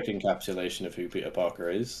a perfect encapsulation of who Peter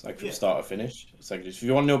Parker is, like from start to finish. It's like, if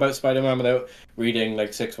you want to know about Spider-Man without reading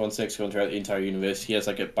like 616 going throughout the entire universe, he has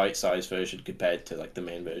like a bite-sized version compared to like the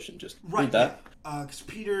main version. Just read that. Because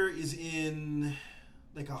Peter is in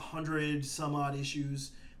like 100 some odd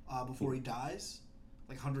issues before he dies,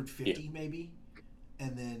 like 150 maybe.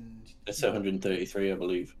 And then it's 133, I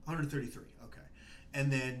believe. 133, okay.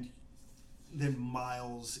 And then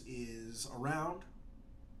Miles is around,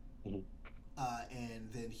 and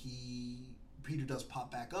then Peter does pop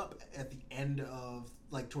back up at the end of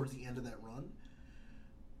towards the end of that run.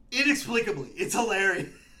 Inexplicably, it's hilarious.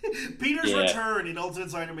 Peter's return in Ultimate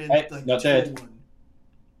Spider-Man not dead.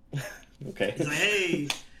 Okay. He's like, hey,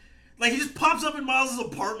 like he just pops up in Miles'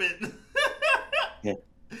 apartment. Yeah.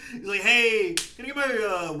 He's like, hey, can I get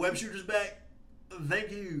my web shooters back?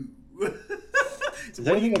 Thank you. Does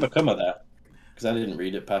anything ever come of that? Because I didn't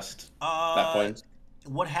read it past that point.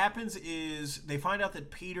 What happens is they find out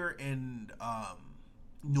that Peter and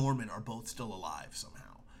Norman are both still alive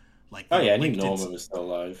somehow. Like, I knew Norman was still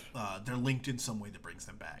alive. They're linked in some way that brings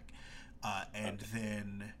them back.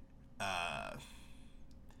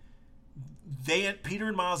 Then Peter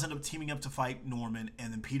and Miles end up teaming up to fight Norman,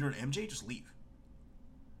 and then Peter and MJ just leave.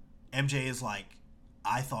 MJ is like,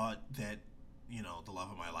 I thought that, the love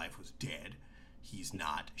of my life was dead. He's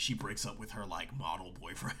not. She breaks up with her, model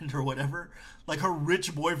boyfriend or whatever. Like, her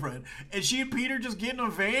rich boyfriend. And she and Peter just get in a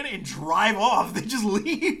van and drive off. They just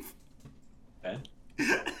leave. Okay.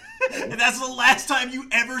 And that's the last time you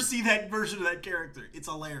ever see that version of that character. It's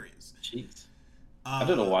hilarious. Jeez. I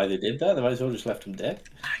don't know why they did that. They might as well just left him dead.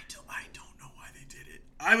 I don't know why they did it.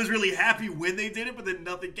 I was really happy when they did it, but then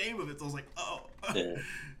nothing came of it. So I was like, oh. Yeah.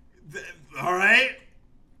 All right.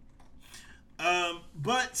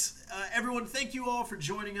 But everyone, thank you all for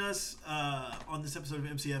joining us on this episode of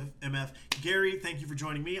MCMF. Gary, thank you for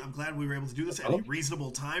joining me. I'm glad we were able to do this at a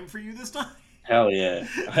reasonable time for you this time. Hell yeah.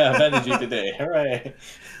 I have energy today. Hooray.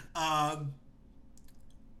 I'm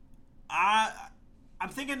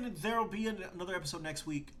thinking there'll be another episode next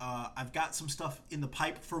week. I've got some stuff in the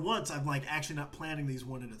pipe. For once, I'm actually not planning these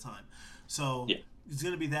one at a time. So it's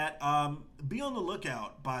going to be that. Be on the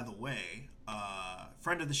lookout, by the way.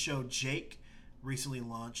 Friend of the show, Jake, recently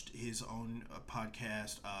launched his own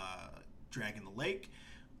podcast, Dragon the Lake.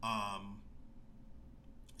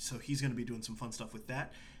 So he's going to be doing some fun stuff with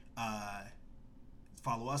that.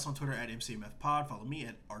 Follow us on Twitter at MCMFPod. Follow me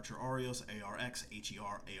at ArcherArios,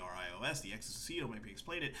 ARXHERARIOS. The X is a C, don't make me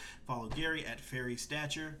explain it. Follow Gary at Fairy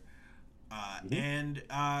Stature. And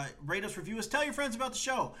rate us, review us, tell your friends about the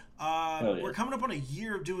show. We're coming up on a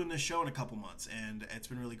year of doing this show in a couple months, and it's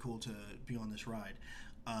been really cool to be on this ride.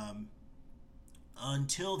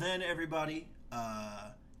 Until then, everybody,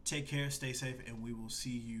 take care, stay safe, and we will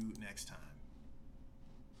see you next time.